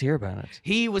 Oh, let's hear about it.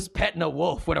 He was petting a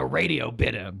wolf when a radio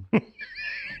bit him.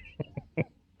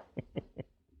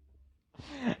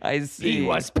 I see. He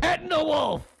was petting a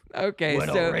wolf Okay, when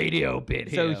a radio bit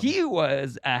him. so he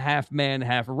was a half man,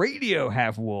 half radio,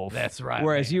 half wolf. That's right,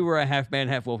 Whereas man. you were a half man,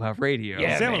 half wolf, half radio.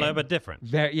 Yeah, Similar man. but different.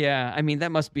 Yeah. I mean,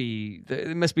 that must be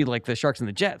it must be like the Sharks and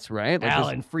the Jets, right? Like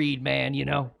Alan Freed, man, you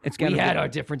know. It's we gotta had be- our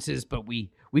differences, but we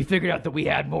figured out that we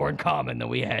had more in common than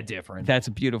we had different. That's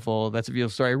a beautiful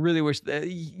story. I really wish that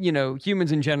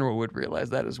humans in general would realize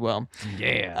that as well.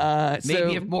 Yeah. so-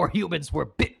 Maybe if more humans were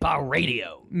bit by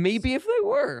radio. Maybe if they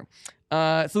were.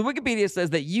 So the Wikipedia says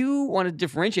that you want to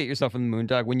differentiate yourself from the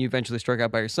Moondog when you eventually struck out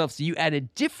by yourself. So you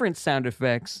added different sound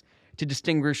effects to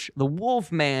distinguish the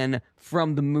Wolfman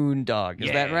from the Moondog.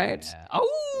 Is that right?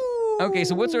 Oh. Okay,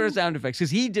 so what sort of sound effects?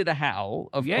 Because he did a howl,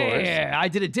 of course. Yeah, I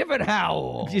did a different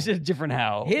howl. You did a different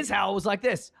howl. His howl was like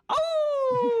this.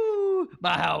 Oh.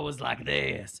 My howl was like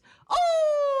this.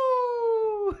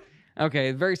 Oh.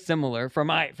 Okay, very similar from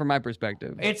my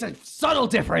perspective. It's a subtle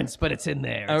difference, but it's in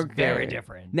there. It's Okay. very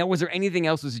different. Now, was there anything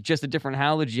else? Was it just a different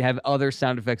howl? Or did you have other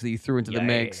sound effects that you threw into the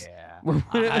mix? Yeah.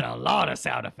 I had a lot of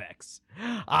sound effects.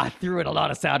 I threw in a lot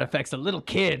of sound effects of little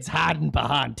kids hiding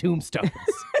behind tombstones.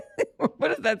 What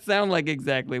does that sound like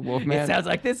exactly, Wolfman? It sounds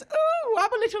like this. Ooh,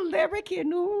 I'm a little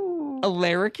larrikin. Ooh. a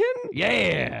larrikin?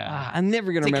 Yeah. I'm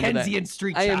never gonna remember that. Dickensian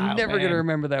street I am child, never man. gonna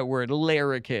remember that word,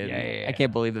 larrikin. Yeah. I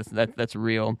can't believe that's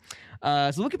real. So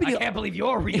Wikipedia. I can't believe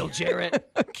you're real, Jarrett.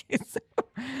 Okay, so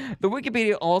the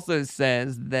Wikipedia also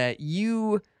says that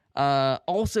you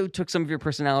also took some of your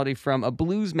personality from a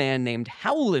blues man named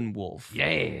Howlin' Wolf.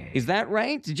 Yeah. Is that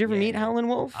right? Did you ever meet Howlin'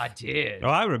 Wolf? I did. Oh,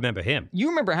 I remember him. You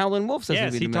remember Howlin' Wolf? Says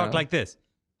Yes, he talked like this.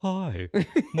 Hi,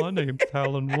 my name's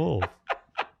Howlin' Wolf,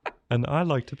 and I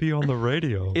like to be on the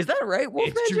radio. Is that right,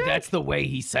 Wolfman It's true. Jack? That's the way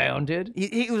he sounded.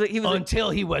 He was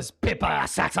Until he was bit by a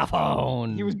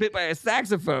saxophone. he was bit by a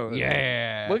saxophone.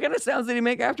 Yeah. What kind of sounds did he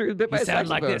make after he was bit by He a sounded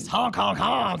saxophone? like this. Honk, honk,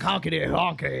 honk, honkity,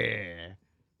 honky.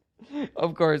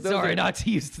 Of course. those Sorry are- not to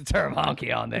use the term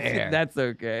honky on the air. That's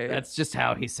okay. That's just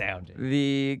how he sounded.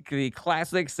 the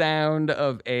classic sound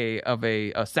of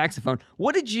a saxophone.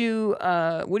 What did you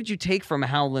take from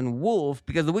Howlin' Wolf?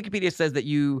 Because the Wikipedia says that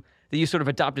you sort of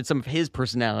adopted some of his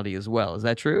personality as well. Is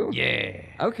that true? Yeah.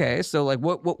 Okay, so like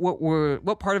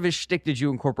what part of his shtick did you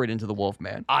incorporate into the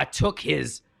Wolfman? I took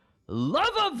his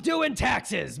love of doing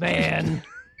taxes, man.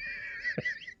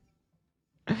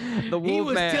 The Wolfman. He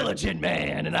was diligent,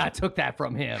 man, and I took that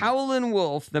from him. Howlin'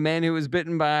 Wolf, the man who was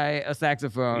bitten by a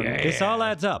saxophone. Yeah. This all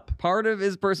adds up. Part of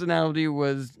his personality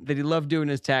was that he loved doing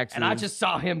his taxes. And I just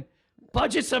saw him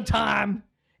budget some time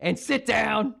and sit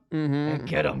down and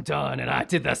get them done. And I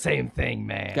did the same thing,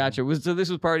 man. Gotcha. So this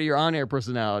was part of your on-air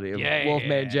personality of Yeah.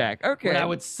 Wolfman Jack. Okay. When I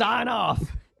would sign off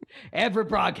every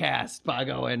broadcast by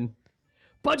going,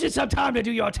 budget some time to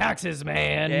do your taxes,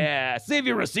 man. Yeah, save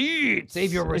your receipts.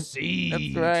 Save your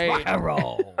receipts. right. Rock and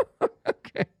roll.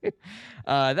 Okay.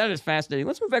 That is fascinating.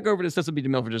 Let's move back over to Cecil B.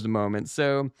 DeMille for just a moment.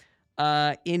 So,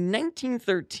 in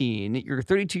 1913, you're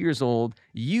 32 years old.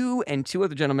 You and two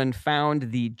other gentlemen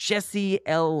found the Jesse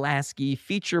L. Lasky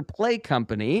Feature Play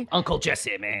Company. Uncle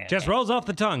Jesse, man. Just rolls off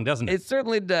the tongue, doesn't it? It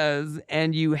certainly does.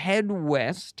 And you head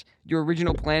west. Your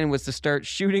original plan was to start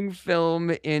shooting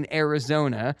film in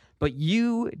Arizona, but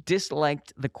you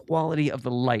disliked the quality of the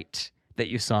light that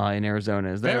you saw in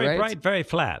Arizona. Is that Very right? bright, very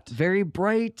flat. Very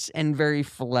bright and very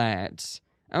flat.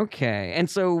 Okay. And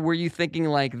so were you thinking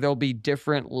like there'll be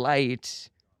different light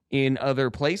in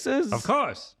other places? Of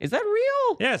course. Is that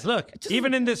real? Yes, look. Just-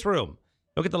 Even in this room.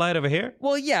 Look at the light over here,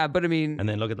 Well, yeah, but I mean, and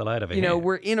then look at the light over you here. know,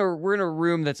 we're in a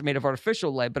room that's made of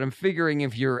artificial light, but I'm figuring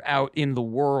if you're out in the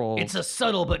world, It's a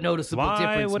subtle but noticeable Why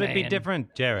difference, would it be man.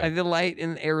 different, Jared? the light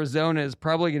in Arizona is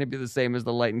probably going to be the same as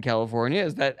the light in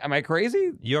California. Am I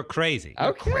crazy? You're crazy.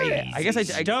 Okay. I guess I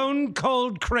Stone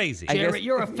cold crazy. I guess- Jarrett,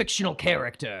 you're a fictional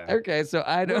character. Okay, so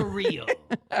I You're don't real.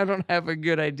 I don't have a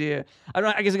good idea.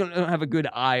 I guess I don't have a good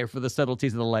eye for the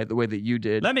subtleties of the light the way that you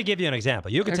did. Let me give you an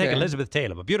example. You could take Okay. Elizabeth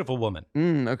Taylor, a beautiful woman.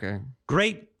 Okay.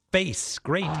 Great face,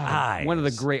 great eyes. One of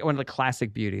the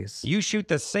classic beauties. You shoot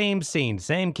the same scene,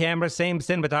 same camera, same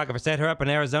cinematographer. Set her up in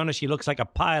Arizona. She looks like a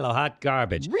pile of hot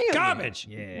garbage. Really? Garbage.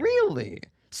 Really?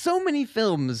 So many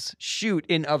films shoot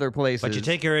in other places. But you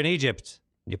take her in Egypt.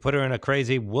 You put her in a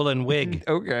crazy woolen wig.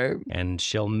 Okay. And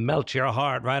she'll melt your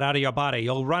heart right out of your body.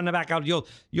 You'll run back out.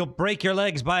 You'll break your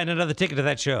legs buying another ticket to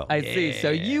that show. I see. So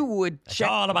you would It's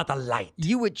check all about the light.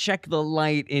 you would check the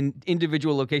light in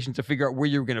individual locations to figure out where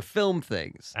you were going to film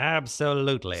things.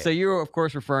 Absolutely. So you're of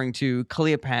course referring to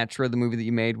Cleopatra, the movie that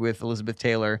you made with Elizabeth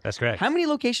Taylor. That's correct. How many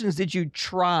locations did you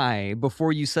try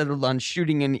before you settled on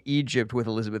shooting in Egypt with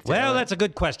Elizabeth Taylor? Well, that's a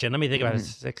good question. Let me think about it.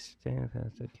 16,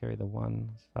 carry the 1,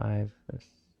 5,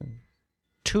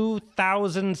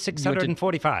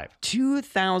 2,645.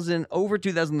 over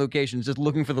 2,000 locations just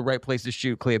looking for the right place to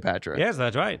shoot Cleopatra. Yes,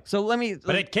 that's right. So let me.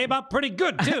 But it came out pretty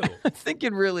good, too. I think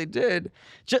it really did.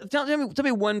 Tell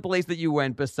me one place that you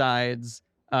went besides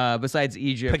besides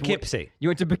Egypt? Poughkeepsie. You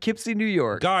went to Poughkeepsie, New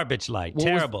York. Garbage light.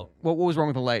 Terrible. What was wrong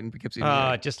with the light in Poughkeepsie, New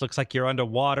York? It just looks like you're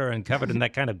underwater and covered in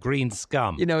that kind of green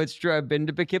scum. You know, it's true. I've been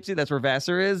to Poughkeepsie. That's where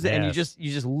Vassar is, and you Yes.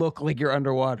 just look like you're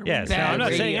underwater. Yes. Bad Now, I'm not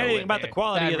saying radio anything in about the there.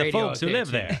 quality Bad of the radio folks who out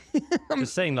live there, there.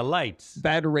 Just saying the lights.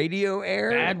 Bad radio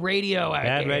air. Bad radio out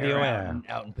Bad there, radio out air. in-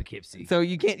 out in Poughkeepsie. So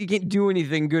you can't do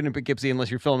anything good in Poughkeepsie unless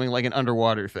you're filming like an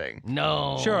underwater thing,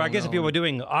 No. Sure, I guess if you no. were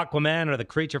doing Aquaman or the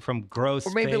creature from Gross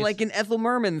or maybe Space. like an Ethel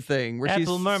Merman thing where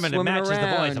Ethel she's Merman, it swimming matches the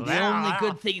voice. around. The only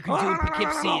good thing you can do in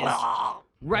Poughkeepsie is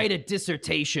write a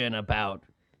dissertation about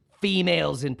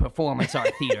females in performance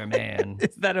art theater, man.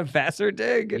 Is that a Vassar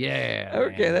dig? Yeah.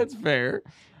 Okay, man. that's fair.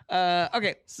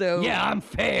 Okay, so Yeah, I'm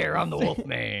fair. I'm the wolf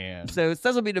man. So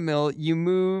Cecil B. DeMille,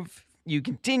 you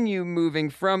continue moving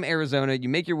from Arizona. You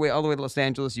make your way all the way to Los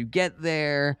Angeles. You get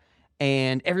there,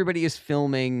 and everybody is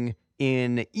filming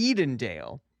in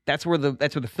Edendale. That's where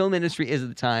the film industry is at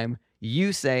the time.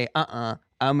 You say, I'm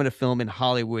going to film in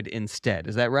Hollywood instead.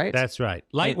 Is that right? That's right.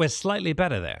 Light was slightly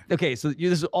better there. Okay, so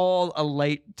this is all a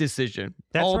light decision.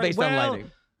 That's all right. based on Well,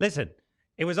 lighting. Listen,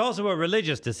 it was also a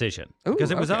religious decision Ooh,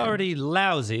 because it was okay. already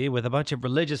lousy with a bunch of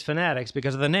religious fanatics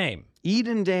because of the name.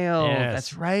 Edendale. Yes.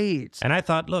 That's right. And I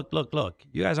thought, look,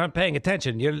 you guys aren't paying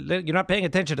attention. You're not paying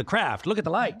attention to craft. Look at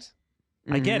the lights.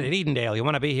 I get it, Edendale. You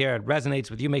want to be here. It resonates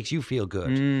with you, makes you feel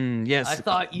good. Yes. I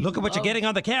thought you Look at what you're getting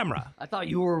on the camera. I thought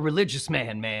you were a religious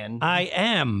man. I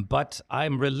am, but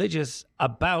I'm religious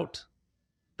about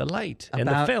the light and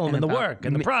the About- film and the about work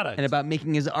and the ma- product. and about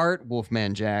making his art,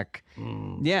 Wolfman Jack.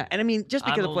 Yeah, and I mean, just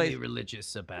because I'm the only place.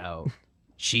 religious about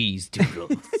cheese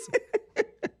doodles.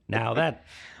 Now that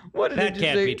What an that can't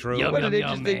interesting- be true. Yum, What an yum,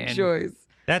 yum, interesting man. choice.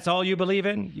 that's all you believe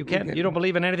in? You can't. Okay. You don't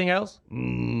believe in anything else?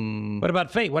 What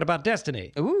about fate? What about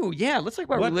destiny? Ooh, yeah. Let's talk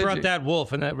about What religion. brought that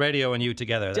wolf and that radio and you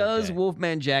together? that Does day?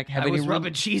 Wolfman Jack have I any? was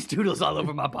rubbing cheese doodles all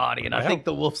over my body, and I Well. think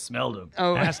the wolf smelled them.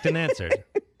 Oh, Asked and answered.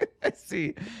 I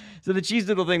see. So the cheese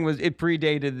doodle thing it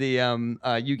predated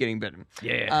the you getting bitten.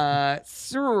 Yeah.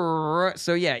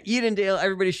 So yeah, Edendale.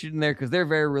 Everybody's shooting there because they're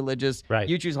very religious. Right.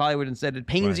 You choose Hollywood instead. It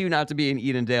pains Right. you not to be in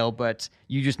Edendale, but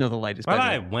you just know the light is Well, better.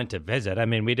 I went to visit. I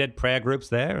mean, we did prayer groups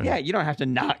there. and- Yeah, you don't have to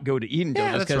not go to Edendale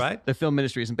Yeah, just that's 'cause right. the film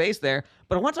industry isn't based there.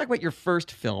 But I want to talk about your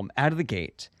first film out of the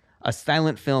gate, a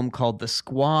silent film called The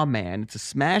Squaw Man. It's a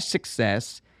smash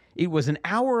success. It was an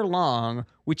hour long,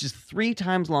 which is 3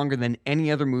 times longer than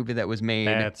any other movie that was made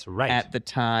That's right. at the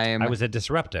time. I was a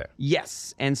disruptor.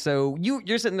 Yes. And so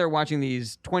you're sitting there watching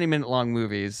these 20-minute long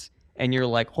movies, and you're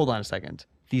like, hold on a second.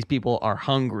 These people are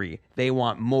hungry. They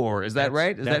want more. Is that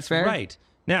right? Is that That's fair? right.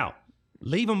 Now,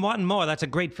 leave them wanting more. That's a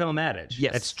great film adage.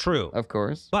 Yes. That's true. Of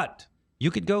course. But you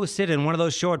could go sit in one of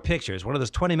those short pictures, one of those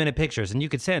 20-minute pictures, and you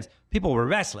could sense people were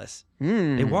restless.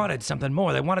 They wanted something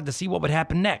more. They wanted to see what would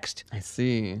happen next. I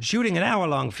see. Shooting an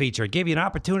hour-long feature gave you an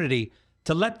opportunity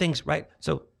to let things, right?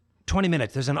 So 20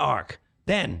 minutes, there's an arc.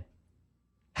 Then,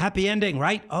 happy ending,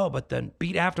 right? Oh, but the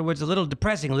beat afterwards a little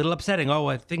depressing, a little upsetting.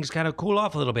 Oh, things kind of cool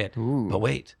off a little bit. But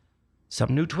wait,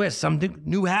 some new twist, something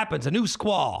new happens, a new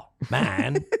squall.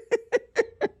 Man,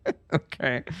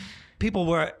 Okay. people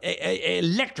were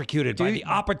electrocuted by the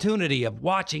opportunity of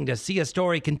watching to see a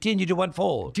story continue to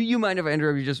unfold. Do you mind if I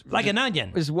interrupt you just Like an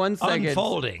onion. Just 1 second.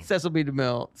 Unfolding. Cecil B.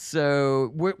 DeMille.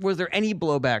 So, was there any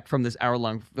blowback from this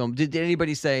hour-long film? Did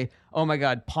anybody say, "Oh my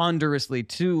God, ponderously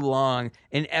too long,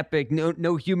 an epic,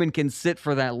 no human can sit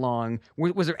for that long"?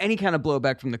 Was there any kind of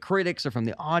blowback from the critics or from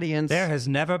the audience? There has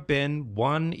never been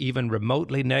one even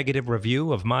remotely negative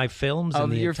review of my films in Of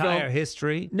the your entire film?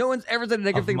 history. No one's ever said a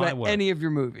negative Of thing my about work. any of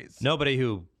your movies. Nobody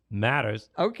who matters.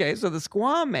 Okay, so the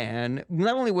Squaw Man.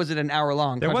 Not only was it an hour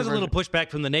long, There was a little controversial- pushback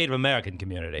from the Native American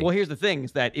community. Well, here's the thing: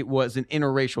 is that it was an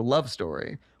interracial love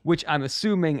story, which I'm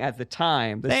assuming at the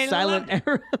time, the They silent loved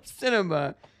era of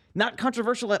cinema, not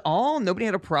controversial at all. Nobody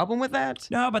had a problem with that.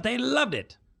 No, but they loved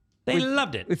it. They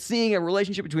loved it. With seeing a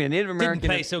relationship between a Native American,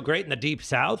 Didn't pay so great in the Deep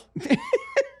South.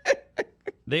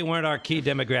 They weren't our key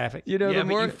demographic. you know, Yeah, the but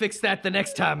more you fixed that the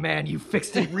next time, man. You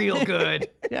fixed it real good.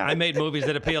 Yeah, I made movies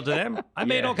that appealed to them. I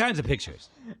made Yeah. all kinds of pictures.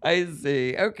 I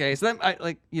see. Okay, so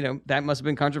that that must have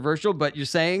been controversial. But you're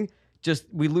saying just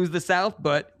we lose the South,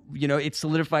 but it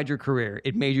solidified your career.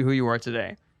 It made you who you are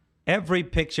today. Every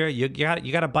picture, you got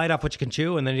to bite off what you can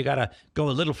chew, and then you got to go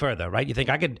a little further, right? You think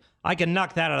I can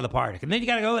knock that out of the park, and then you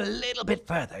got to go a little bit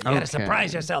further. You got Okay. to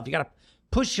surprise yourself. You got to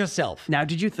push yourself. Now,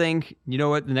 did you think, you know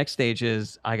what, the next stage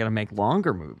is I got to make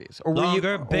longer movies? Or were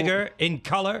Longer, you, bigger, in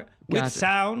color, with Gotcha.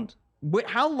 sound.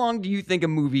 how long do you think a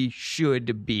movie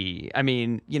should be? I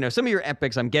mean, some of your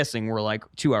epics, I'm guessing, were like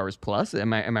 2 hours plus.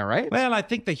 Am I right? Well, I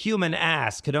think the human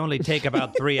ass could only take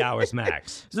about 3 hours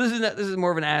max. So this is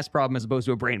more of an ass problem as opposed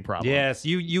to a brain problem. Yes,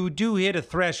 you do hit a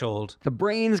threshold. The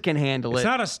brains can handle It's it.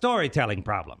 not a storytelling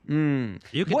problem.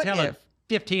 You can What tell if-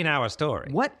 a 15-hour story.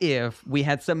 What if we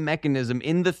had some mechanism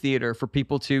in the theater for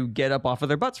people to get up off of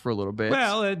their butts for a little bit?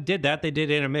 Well, it did that. They did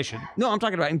intermission. No, I'm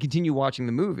talking about and continue watching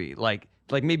the movie. Like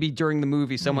maybe during the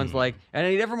movie, someone's like, "And I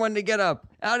need everyone to get up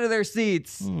out of their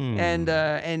seats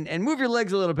and move your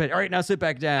legs a little bit. All right, now sit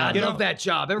back down." I love that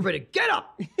job. Everybody, get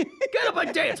up! Get up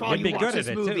and dance while You'd be you watch good this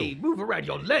at it, movie. too. Move around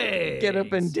your legs. Get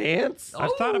up and dance.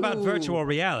 I've thought about Ooh. virtual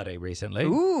reality recently.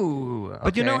 Ooh,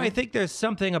 But okay. I think there's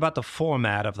something about the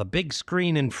format of the big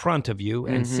screen in front of you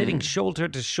and sitting shoulder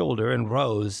to shoulder in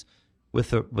rows with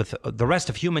the rest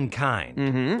of humankind.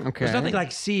 Okay. There's nothing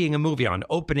like seeing a movie on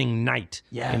opening night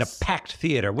in a Yes. packed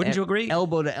theater. Wouldn't you agree?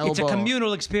 elbow to It's a elbow.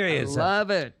 communal experience. Love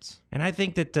it. And I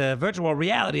think that virtual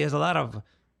reality has a lot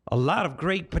of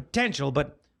great potential,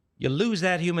 but you lose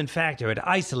that human factor. It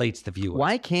isolates the viewer.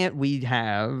 Why can't we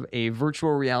have a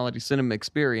virtual reality cinema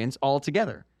experience all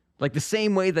together? Like the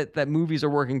same way that movies are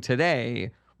working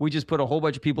today, we just put a whole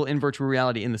bunch of people in virtual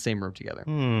reality in the same room together.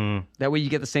 That way you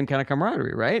get the same kind of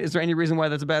camaraderie, right? Is there any reason why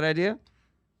that's a bad idea?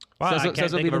 Well, So- I so- can't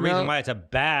so think of a leave it reason out? why it's a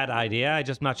bad idea. I'm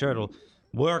just not sure it'll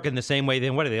work in the same way.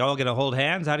 Then what are they all going to hold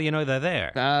hands? How do you know they're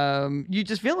there? You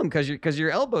just feel them because your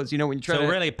elbows, when you try So to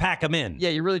really pack them in. yeah,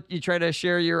 you try to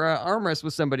share your armrest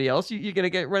with somebody else, you're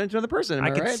gonna run into another person. Am I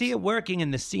I could right? see it working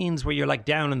in the scenes where you're like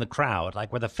down in the crowd,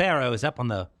 like where the pharaoh is up on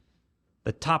the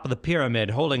top of the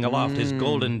pyramid holding aloft his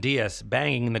golden dais,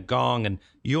 banging the gong, and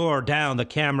you're down, the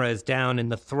camera is down in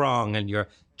the throng, and you're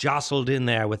jostled in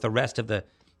there with the rest of the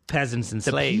peasants and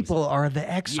The slaves. people are the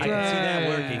extras. I can see that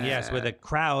working, yes, where the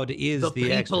crowd is The the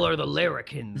people extra. are the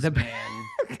larrikins, man.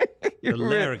 The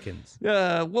larrikins.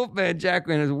 Wolfman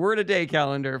Jackman is word a day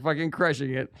calendar, fucking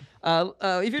crushing it. If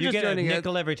you're You just get a joining us,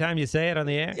 nickel every time you say it on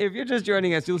the air? if you're just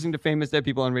joining us, you're listening to Famous Dead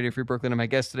People on Radio Free Brooklyn, and my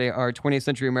guests today are 20th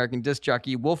century American disc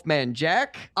jockey Wolfman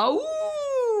Jack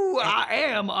Oh, I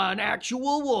am an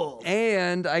actual wolf.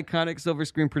 and iconic silver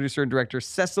screen producer and director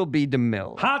Cecil B.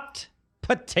 DeMille. Hot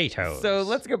potatoes. So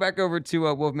let's go back over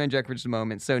to Wolfman Jack for just a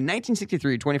moment. So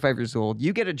 1963, 25 years old,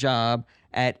 you get a job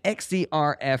at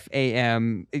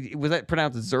XCRFAM. Was that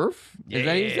pronounced Zerf? Is that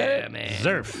how you said it? man.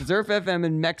 Zerf. Zerf FM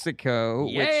in Mexico,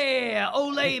 which Yeah,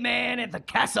 Ole man at the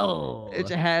castle. it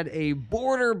had a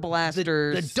border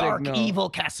blaster The dark signal. evil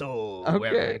castle.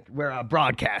 Okay. Where I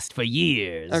broadcast for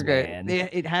years. Okay, Man.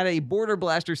 it had a border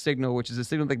blaster signal, which is a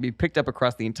signal that can be picked up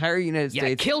across the entire United Yeah,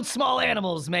 it States. killed small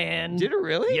animals, man. Did it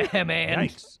really? Yeah, man.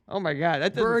 Yikes. Oh my God,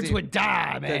 that doesn't Birds seem- would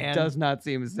die, man. That does not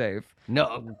seem safe.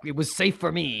 No, it was safe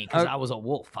for me because I was a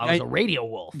wolf. I was a radio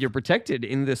wolf. You're protected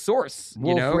in the source.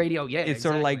 Wolf you know? radio, yeah, It's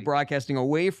sort of like exactly. broadcasting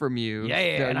away from you. Yeah,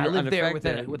 so and I you're lived there with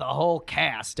unaffected. a whole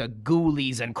cast of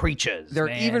ghoulies and creatures. There are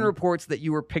man. even reports that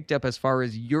you were picked up as far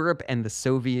as Europe and the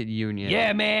Soviet Union.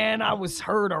 Yeah, man, I was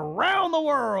heard around the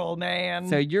world, man.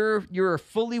 So you're a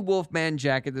fully Wolfman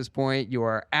Jack at this point. You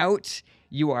are out.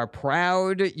 You are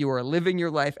proud. You are living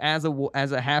your life as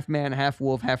a half man, half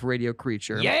wolf, half radio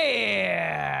creature.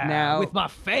 Yeah. Now- with my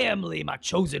family, my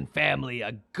chosen family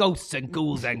of ghosts and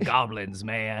ghouls and goblins,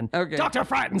 man. Okay. Dr.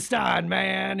 Frightenstein,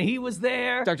 man, he was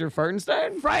there. Dr.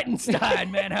 Fartenstein?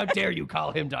 Frightenstein, man, how dare you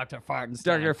call him Dr. Frightenstein?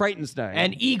 Dr. Frightenstein.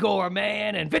 And Igor,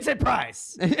 man, and Vincent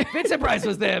Price. Vincent Price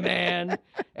was there, man.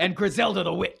 And Griselda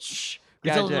the Witch.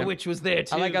 Griselda Gotcha. the Witch was there,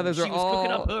 too. I like how those she are was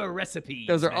cooking all- up her recipes.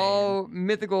 Those are man. all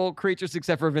mythical creatures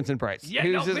except for Vincent Price. Yeah,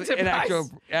 who's no, just Vincent an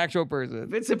Price. actual person.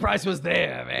 Vincent Price was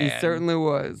there, man. He certainly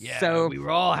was. Yeah, so we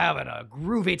were all having a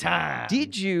groovy time.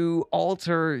 did you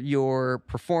alter your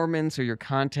performance or your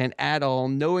content at all,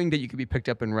 knowing that you could be picked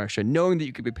up in Russia, knowing that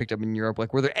you could be picked up in Europe?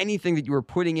 Like, were there anything that you were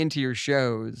putting into your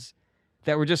shows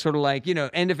that were just sort of like,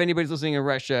 and if anybody's listening in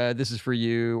Russia, this is for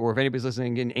you, or if anybody's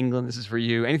listening in England, this is for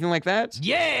you, anything like that?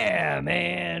 Yeah,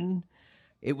 man.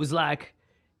 It was like,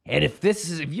 and if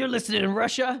you're listening in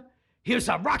Russia, here's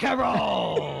some rock and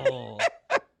roll.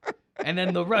 And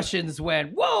then the Russians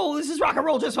went, "Whoa, this is rock and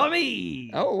roll just for me."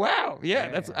 Oh wow,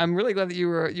 yeah. I'm really glad that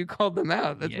you called them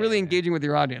out. That's really Yeah. engaging with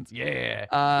your audience.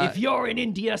 Yeah. If you're in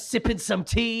India sipping some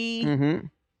tea,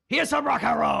 here's some rock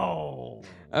and roll.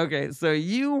 Okay, so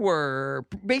you were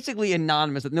basically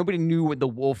anonymous, that nobody knew what the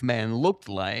Wolfman looked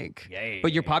like. Yeah.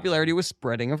 But your popularity was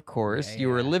spreading, of course. You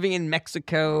were living in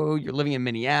Mexico. You're living in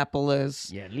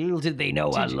Minneapolis. Yeah, little did they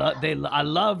know I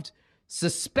loved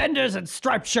suspenders and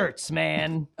striped shirts,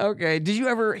 man. Okay. Did you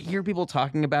ever hear people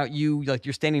talking about you? Like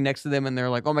you're standing next to them and they're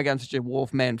like, "Oh my God, I'm such a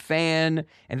Wolfman fan,"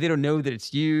 and they don't know that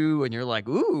it's you, and you're like,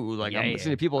 "Ooh!" Like I'm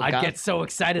listening to people. I'd get so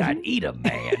excited I'd eat them,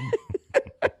 man.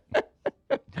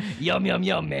 Yum, yum,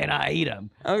 yum, man. I eat them.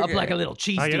 Up Okay. like a little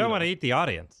cheese Oh, you doodle. don't want to eat the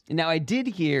audience. Now I did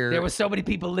hear There were so many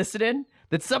people listening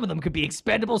that some of them could be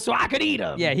expendable, so I could eat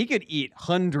them. Yeah, he could eat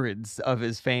hundreds of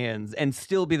his fans and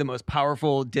still be the most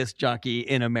powerful disc jockey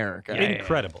in America.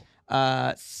 Incredible.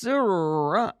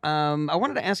 Sir, I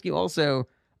wanted to ask you also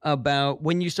about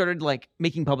when you started like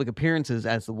making public appearances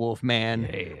as the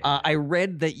Wolfman. I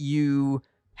read that you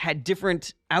had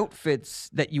different outfits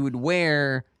that you would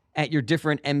wear at your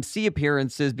different MC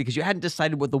appearances because you hadn't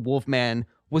decided what the Wolfman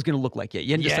was going to look like yet.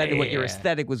 You hadn't decided what your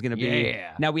aesthetic was going to be.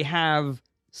 Yeah. Now we have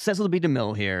Cecil B.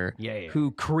 DeMille here, Yeah.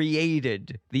 who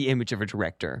created the image of a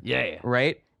director. Yeah.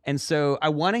 Right? And so I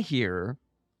want to hear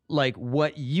like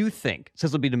what you think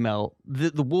Cecil B. DeMille,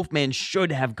 the Wolfman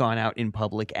should have gone out in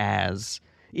public as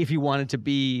if he wanted to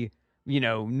be,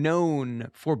 known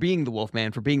for being the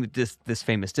Wolfman, for being this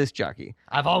famous disc jockey.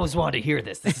 I've always wanted to hear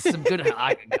this. This is some good.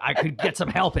 I could get some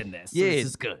help in this. Yeah. This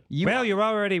is good. Well, you're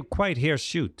already quite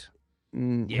hirsute.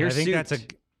 Here's I think that's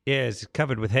it's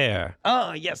covered with hair.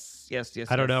 Oh, yes.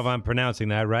 I don't know if I'm pronouncing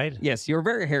that right. Yes, you're a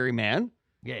very hairy man,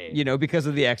 Yeah. because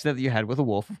of the accident that you had with a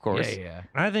wolf, of course. Yeah.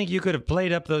 I think you could have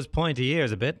played up those pointy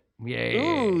ears a bit. Yeah.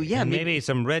 Ooh, yeah, And maybe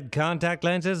some red contact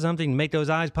lenses, something to make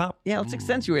those eyes pop. Yeah, let's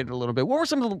accentuate it a little bit. What were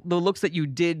some of the looks that you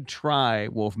did try,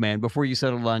 Wolfman, before you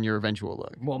settled on your eventual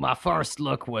look? Well, my first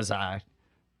look was I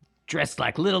dressed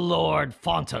like Little Lord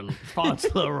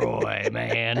Fauntleroy,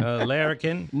 man.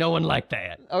 Larrikin. No one liked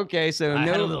that. Okay, so I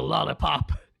had a no little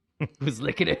lollipop. Was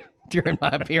licking it during my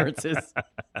appearances.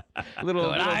 little,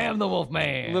 But I am the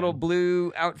Wolfman. little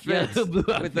blue outfit little blue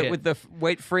with the outfit.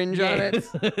 white fringe on it.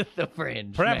 the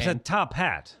fringe. Perhaps man. a top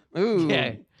hat. Ooh.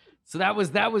 Yeah. So that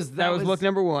was look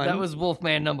number one. That was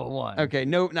Wolfman number one. Okay,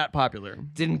 no, not popular.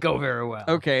 Didn't go very well.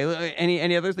 Okay,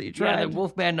 any others that you Yeah, tried? the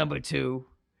Wolfman number two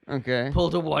Okay,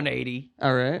 pulled a 180,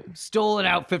 all right. stole an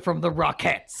outfit from the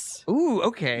Rockettes. Ooh,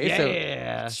 okay.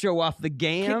 Yeah. So show off the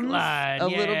gams line, a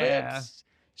little yeah. bit.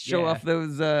 Show Yeah. off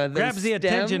those Grabs the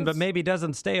attention, stems. but maybe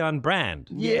doesn't stay on brand.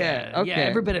 Yeah, okay. Yeah,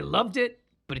 everybody loved it,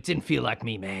 but it didn't feel like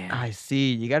me, man. I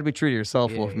see. You got to be true to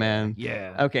yourself, Wolfman.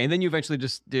 Yeah. Okay, and then you eventually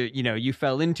just, you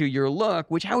fell into your look,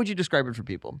 which, how would you describe it for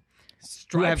people?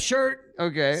 Striped shirt,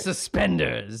 Okay.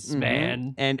 suspenders,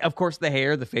 man. And of course, the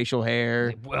hair, the facial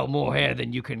hair, Well, more hair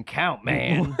than you can count,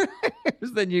 man.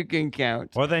 then you can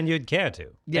count. Or then you'd care to.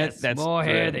 Yes, that's more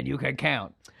hair true. than you can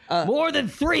count. More than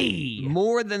three.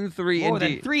 More than three. More than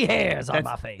indeed. 3 hairs on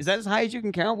That's- my face. Is that as high as you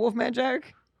can count, Wolfman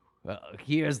Jack? Well,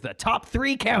 here's the top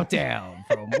 3 countdown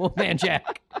from Wolfman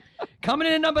Jack. Coming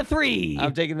in at number 3,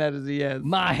 I'm taking that as a yes.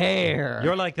 my hair.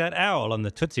 You're like that owl on the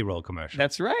Tootsie Roll commercial.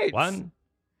 That's right. 1,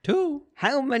 2.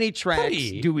 How many tracks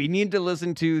 3. do we need to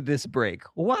listen to this break?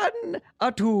 1,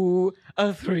 a 2,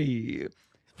 a 3.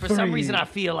 For some 3. reason, I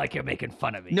feel like you're making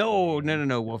fun of me. No,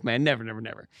 Wolfman. Never.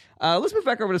 Let's move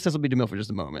back over to Cecil B. DeMille for just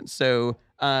a moment. So,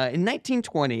 in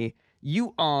 1920,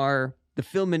 you are the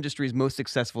film industry's most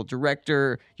successful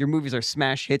director. Your movies are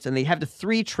smash hits, and they have the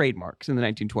 3 trademarks in the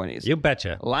 1920s. You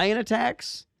betcha. Lion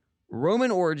attacks, Roman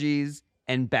orgies,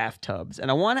 and bathtubs. And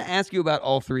I want to ask you about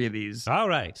all 3 of these. All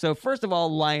right. So first of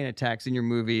all, lion attacks in your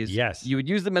movies. Yes. You would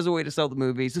use them as a way to sell the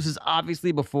movies. This is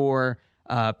obviously before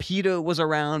PETA was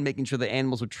around, making sure the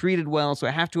animals were treated well. So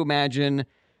I have to imagine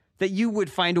that you would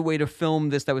find a way to film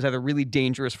this that was either really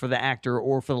dangerous for the actor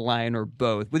or for the lion or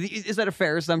both. Is that a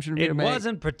fair assumption for me to It make?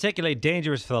 wasn't particularly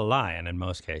dangerous for the lion in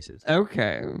most cases.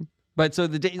 Okay. But so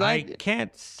I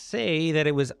can't say that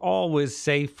it was always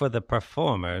safe for the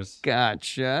performers.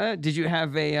 Gotcha. Did you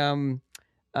have a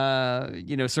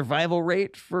survival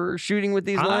rate for shooting with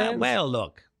these lions? Well,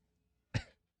 look.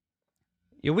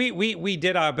 Yeah, we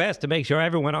did our best to make sure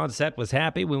everyone on set was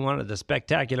happy. We wanted a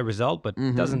spectacular result, but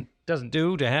doesn't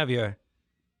do to have your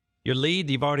lead.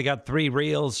 You've already got 3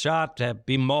 reels shot to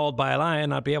be mauled by a lion,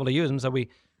 not be able to use them. So we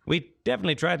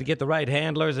definitely tried to get the right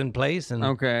handlers in place, and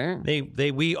Okay.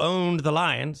 we owned the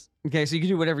lions. Okay, so you can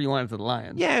do whatever you wanted to the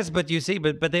lions. Yes, but you see,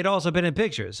 but they'd also been in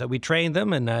pictures, so we trained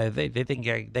them, and they think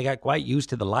they got quite used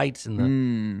to the lights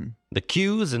and the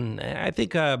cues, and I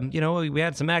think we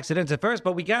had some accidents at first,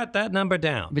 but we got that number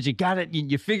down. But you got it.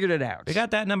 You figured it out. We got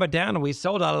that number down, and we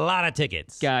sold a lot of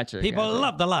tickets. Gotcha. People gotcha.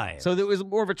 love the lions. So there was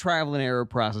more of a trial and error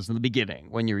process in the beginning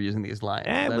when you were using these lions.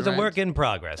 it Is that was a right? work in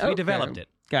progress. We Okay. developed it.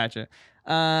 Gotcha.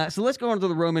 So let's go on to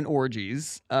the Roman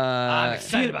orgies. I'm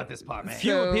excited about this part, man.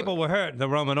 Fewer So- people were hurt in the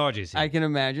Roman orgies. I can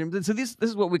imagine. So this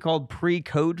is what we called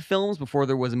pre-code films before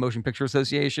there was a Motion Picture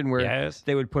Association, where Yes.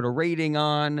 they would put a rating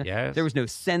on. Yes. There was no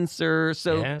censor.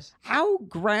 So Yes. how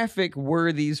graphic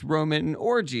were these Roman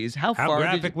orgies? How How far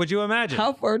graphic would you imagine?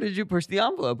 How far did you push the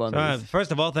envelope on So, these?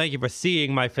 first of all, thank you for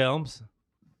seeing my films.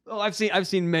 Oh, I've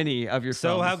seen many of your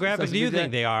So films. how graphic do you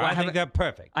think they are? Well, I think they're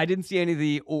perfect. I didn't see any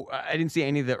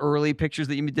of the early pictures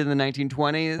that you did in the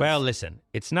 1920s. Well, listen,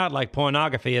 it's not like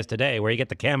pornography is today, where you get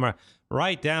the camera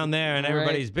right down there in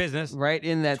everybody's business. right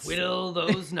in that. Twiddle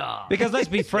those knobs. Because let's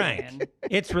be frank,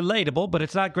 it's relatable, but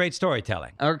it's not great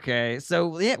storytelling. Okay,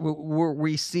 so yeah, were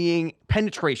we seeing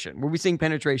penetration? Were we seeing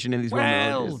penetration in these Roman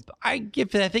Well, orgies? I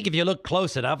think if you look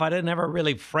close enough, I didn't ever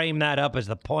really frame that up as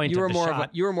the point You were of the more shot. of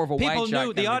a People wide shot knew,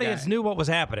 kind the of audience guy. knew what was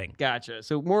happening. Gotcha.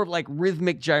 So more of like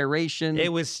rhythmic gyration.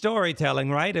 It was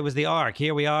storytelling, right? It was the arc.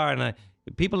 Here we are, and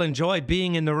people enjoyed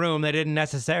being in the room. They didn't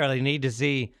necessarily need to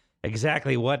see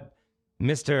exactly what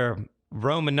Mr.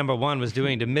 Roman number 1 was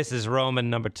doing to Mrs. Roman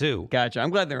number 2. Gotcha. I'm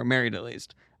glad they were married at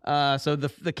least. So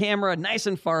the camera nice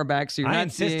and far back, so you're I not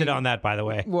insisted seeing, on that, by the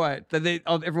way. what that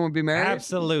everyone would be married.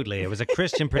 Absolutely. It was a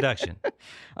Christian production.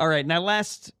 All right. Now,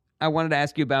 last I wanted to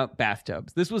ask you about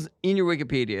bathtubs. This was in your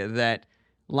Wikipedia that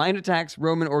line attacks,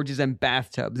 Roman orgies, and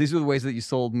bathtubs. These were the ways that you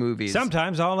sold movies.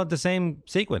 Sometimes all at the same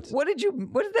sequence. What did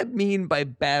that mean by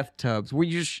bathtubs? Were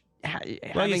you just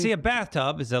Well, you see, a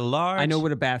bathtub is a large... I know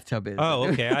what a bathtub is. Oh,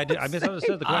 okay. I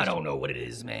misunderstood the question. I don't know what it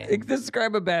is, man.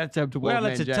 Describe a bathtub to Well,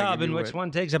 Wolfman it's a Jack, tub if in you which would. one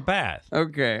takes a bath.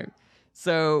 Okay.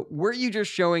 So, were you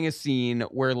just showing a scene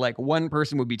where, like, one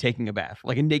person would be taking a bath?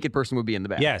 Like, a naked person would be in the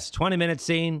bath? Yes, 20-minute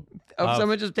scene. Of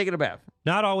someone just taking a bath?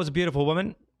 Not always a beautiful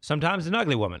woman. Sometimes an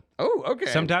ugly woman. Oh, okay.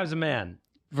 Sometimes a man.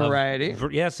 Variety.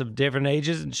 Yes, of different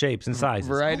ages and shapes and sizes.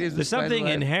 Varieties. There's something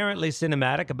inherently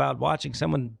cinematic about watching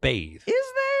someone bathe. Is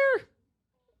there?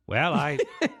 Well,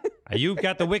 you've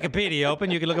got the Wikipedia open.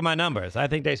 You can look at my numbers. I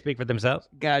think they speak for themselves.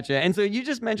 Gotcha. And so you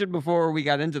just mentioned before we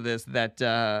got into this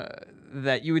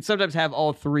that you would sometimes have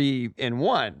all three in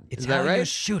one. It's is that how right? you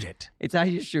shoot it. It's how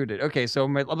you shoot it. Okay, so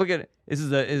I'm looking at this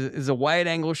is a wide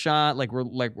angle shot. Like we're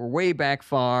way back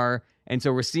far, and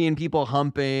so we're seeing people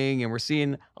humping, and we're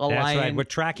seeing a That's lion. right. We're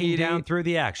tracking eating. down through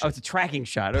the action. Oh, it's a tracking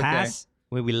shot. Okay. Pass.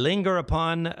 We linger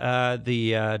upon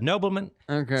the nobleman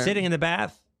Okay. sitting in the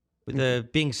bath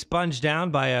with being sponged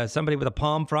down by somebody with a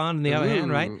palm frond in the other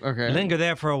hand, right? okay. Linger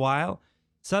there for a while.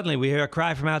 Suddenly, we hear a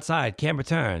cry from outside. Camera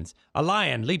turns. A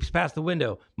lion leaps past the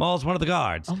window, mauls one of the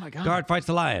guards. Oh, my God. Guard fights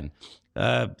the lion.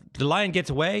 The lion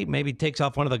gets away, maybe takes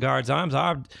off one of the guard's arms,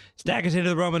 staggers into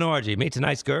the Roman orgy, meets a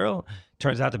nice girl.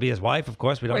 Turns out to be his wife, of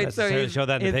course. We don't necessarily show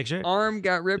that in the his picture. arm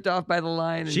got ripped off by the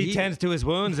lion. and She he- tends to his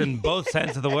wounds in both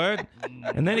sense of the word.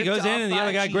 And then he goes in, and the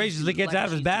other guy graciously gets out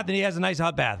of his bath, and he has a nice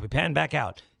hot bath. We pan back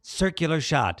out. Circular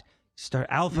shot. Start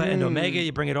alpha and omega.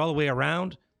 You bring it all the way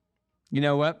around. You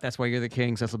know what? That's why you're the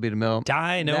king, Cecil B. DeMille.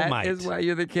 Dynamite. That is why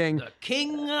you're the king. The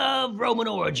king of Roman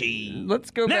orgy.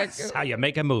 Let's go back. That's how you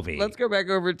make a movie. Let's go back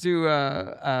over to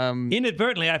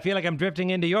Inadvertently, I feel like I'm drifting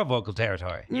into your vocal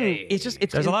territory. it's just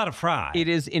There's a lot of fry. It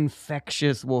is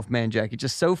infectious, Wolfman Jack. It's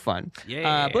just so fun.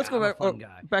 Yeah, but let's go I'm a back fun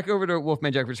guy. back over to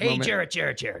Wolfman Jack for just a Hey, moment.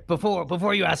 Jared.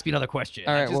 Before you ask me another question,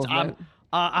 All right, Wolfman.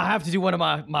 I have to do one of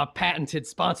my patented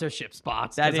sponsorship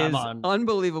spots. That 'cause is I'm on.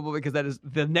 unbelievable because that is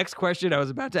the next question I was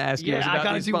about to ask you. was Yeah, I about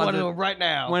gotta these do one of sponsors- them right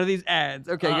now. One of these ads.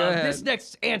 Okay, go ahead. This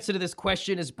next answer to this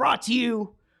question is brought to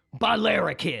you by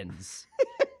Larrikins.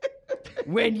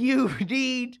 When you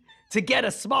need to get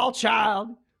a small child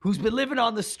who's been living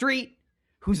on the street,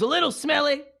 who's a little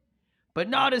smelly, but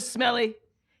not as smelly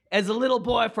as a little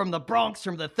boy from the Bronx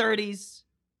from the 30s,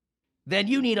 then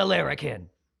you need a Larrikin.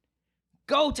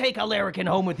 Go take a Larrikin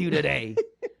home with you today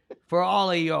for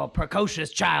all of your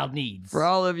precocious child needs. For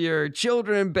all of your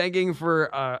children begging for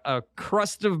a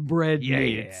crust of bread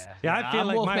needs. Yeah, I feel I'm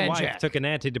like my Wolfman wife Jack. took an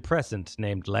antidepressant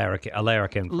named Larrikin. For a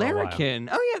while. Larrikin.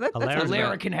 Oh, yeah. That sounds Larrikin. about-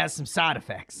 Larrikin has some side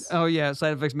effects. Oh, yeah.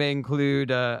 Side effects may include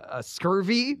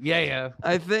scurvy, Yeah.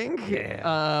 I think.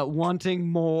 Yeah. Wanting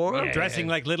more. Yeah. Dressing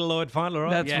like little Lord Fauntleroy.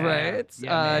 That's Yeah. right. Yeah,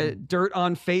 man. Dirt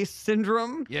on face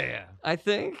syndrome, Yeah. I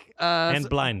think. and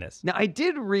blindness. Now, I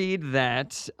did read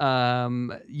that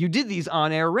you did these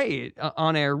on-air reads.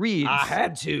 I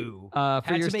had to. For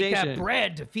had your to make station. that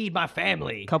bread to feed my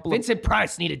family. Couple of- Vincent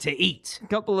Price needed to eat. A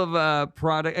couple of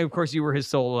product. Of course, you were his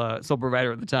sole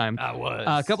provider at the time. I was.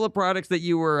 A couple of products that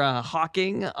you were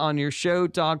hawking on your show: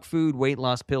 dog food, weight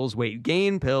loss pills, weight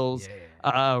gain pills,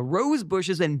 rose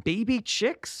bushes, and baby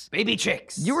chicks. Baby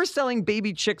chicks. You were selling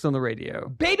baby chicks on the radio.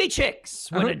 baby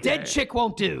chicks. When a dead Okay. chick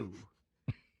won't do.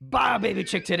 Buy a baby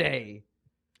chick today.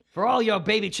 For all your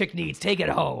baby chick needs, take it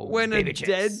home. When baby a chicks.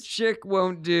 dead chick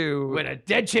won't do. When a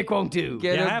dead chick won't do.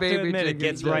 Get You a have to baby admit it chick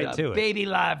gets instead. right to it. Baby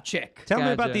live chick. Tell me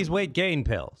Gotcha. about these weight gain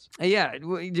pills. Yeah, tell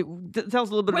us a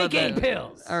little bit Weight about gain that.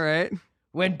 pills. All right.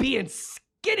 When being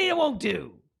skinny won't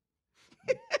do.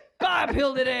 Buy a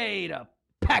pill today to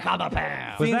pack on the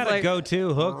pound. Was Seems that like a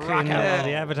go-to hook rock in and roll.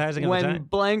 the advertising at the When time?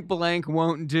 blank blank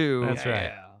won't do. That's right.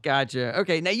 Yeah. Gotcha.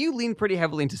 Okay, now you lean pretty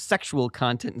heavily into sexual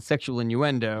content and sexual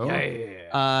innuendo.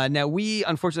 Yeah. Now we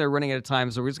unfortunately are running out of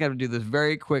time, so we're just gonna have to do this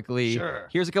very quickly. Sure.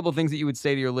 Here's a couple of things that you would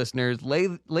say to your listeners: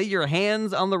 lay your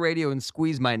hands on the radio and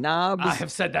squeeze my knobs. I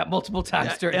have said that multiple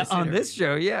times during this on interview. this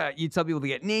show, yeah, you tell people to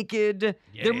get naked.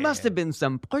 There must have been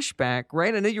some pushback,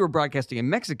 right? I know you were broadcasting in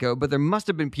Mexico, but there must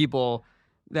have been people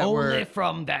that Only were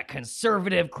from that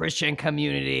conservative Christian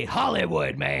community,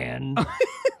 Hollywood, man.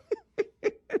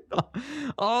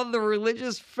 all the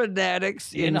religious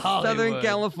fanatics In in Southern Hollywood.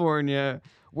 California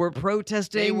were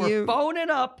protesting They were you. phoning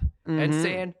up and Mhm.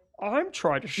 saying, I'm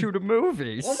trying to shoot a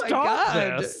movie. Oh my Stop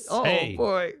God! this. Oh Hey.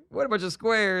 boy, what a bunch of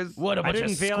squares! What a I bunch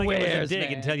didn't of feel like it was a squares, dig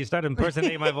man. until you started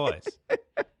impersonating my voice.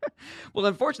 Well,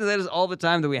 unfortunately, that is all the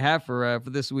time that we have for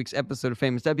this week's episode of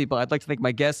Famous Dead People. I'd like to thank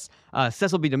my guests,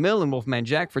 Cecil B. DeMille and Wolfman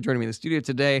Jack, for joining me in the studio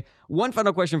today. One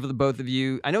final question for the both of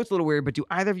you. I know it's a little weird, but do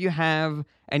either of you have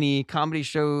any comedy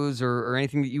shows or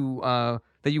anything that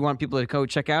you want people to go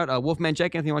check out? Wolfman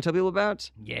Jack, anything you want to tell people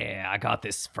about? Yeah, I got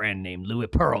this friend named Louis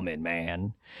Pearlman,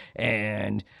 man.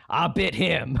 And I bit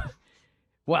him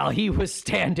while he was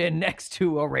standing next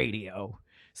to a radio.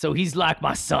 So he's like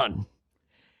my son.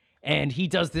 And he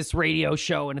does this radio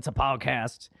show, and it's a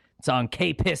podcast. It's on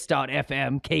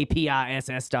kpiss.fm,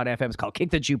 kpiss.fm. It's called Kick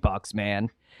the Jukebox, man.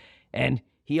 And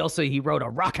he wrote a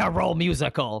rock and roll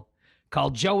musical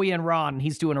called Joey and Ron.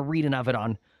 He's doing a reading of it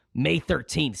on May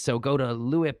 13th. So go to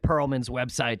Louis Pearlman's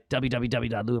website,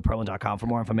 www.louispearlman.com, for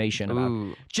more information about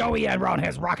Ooh. Joey and Ron,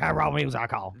 his rock and roll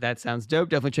musical. That sounds dope.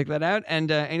 Definitely check that out.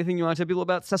 And anything you want to tell people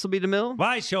about Cecil B. DeMille?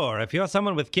 Why, sure. If you're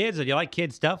someone with kids and you like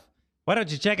kid stuff, why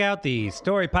don't you check out the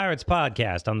Story Pirates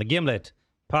podcast on the Gimlet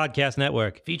Podcast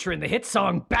Network? Featuring the hit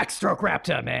song Backstroke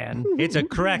Raptor, man. It's a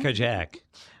crackerjack.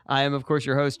 I am, of course,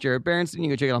 your host, Jared Berenstein. You can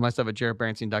go check out all my stuff at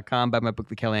jaredberenstein.com. Buy my book,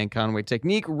 The Kellyanne Conway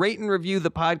Technique. Rate and review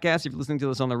the podcast. If you're listening to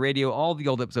this on the radio, all the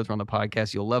old episodes are on the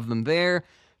podcast. You'll love them there.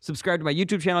 Subscribe to my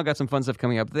YouTube channel. Got some fun stuff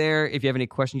coming up there. If you have any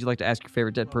questions you'd like to ask your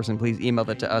favorite dead person, please email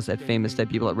that to us at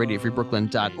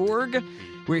famousdeadpeople@radiofreebrooklyn.org.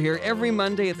 We're here every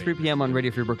Monday at 3 p.m. on Radio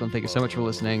Free Brooklyn. Thank you so much for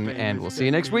listening, and we'll see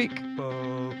you next week.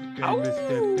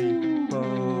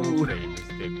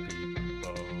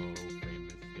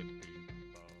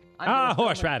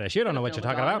 Horseradish. You don't know what you're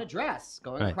talking about. A dress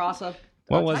going Right. across a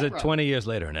What was it 20 years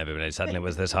later and everybody suddenly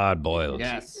was this hard-boiled?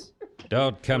 Yes.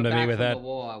 Don't come to me Back with from that the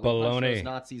war, we punched those baloney.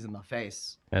 Nazis in the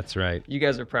face. That's right. You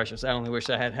guys are precious. I only wish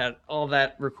I had all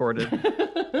that recorded.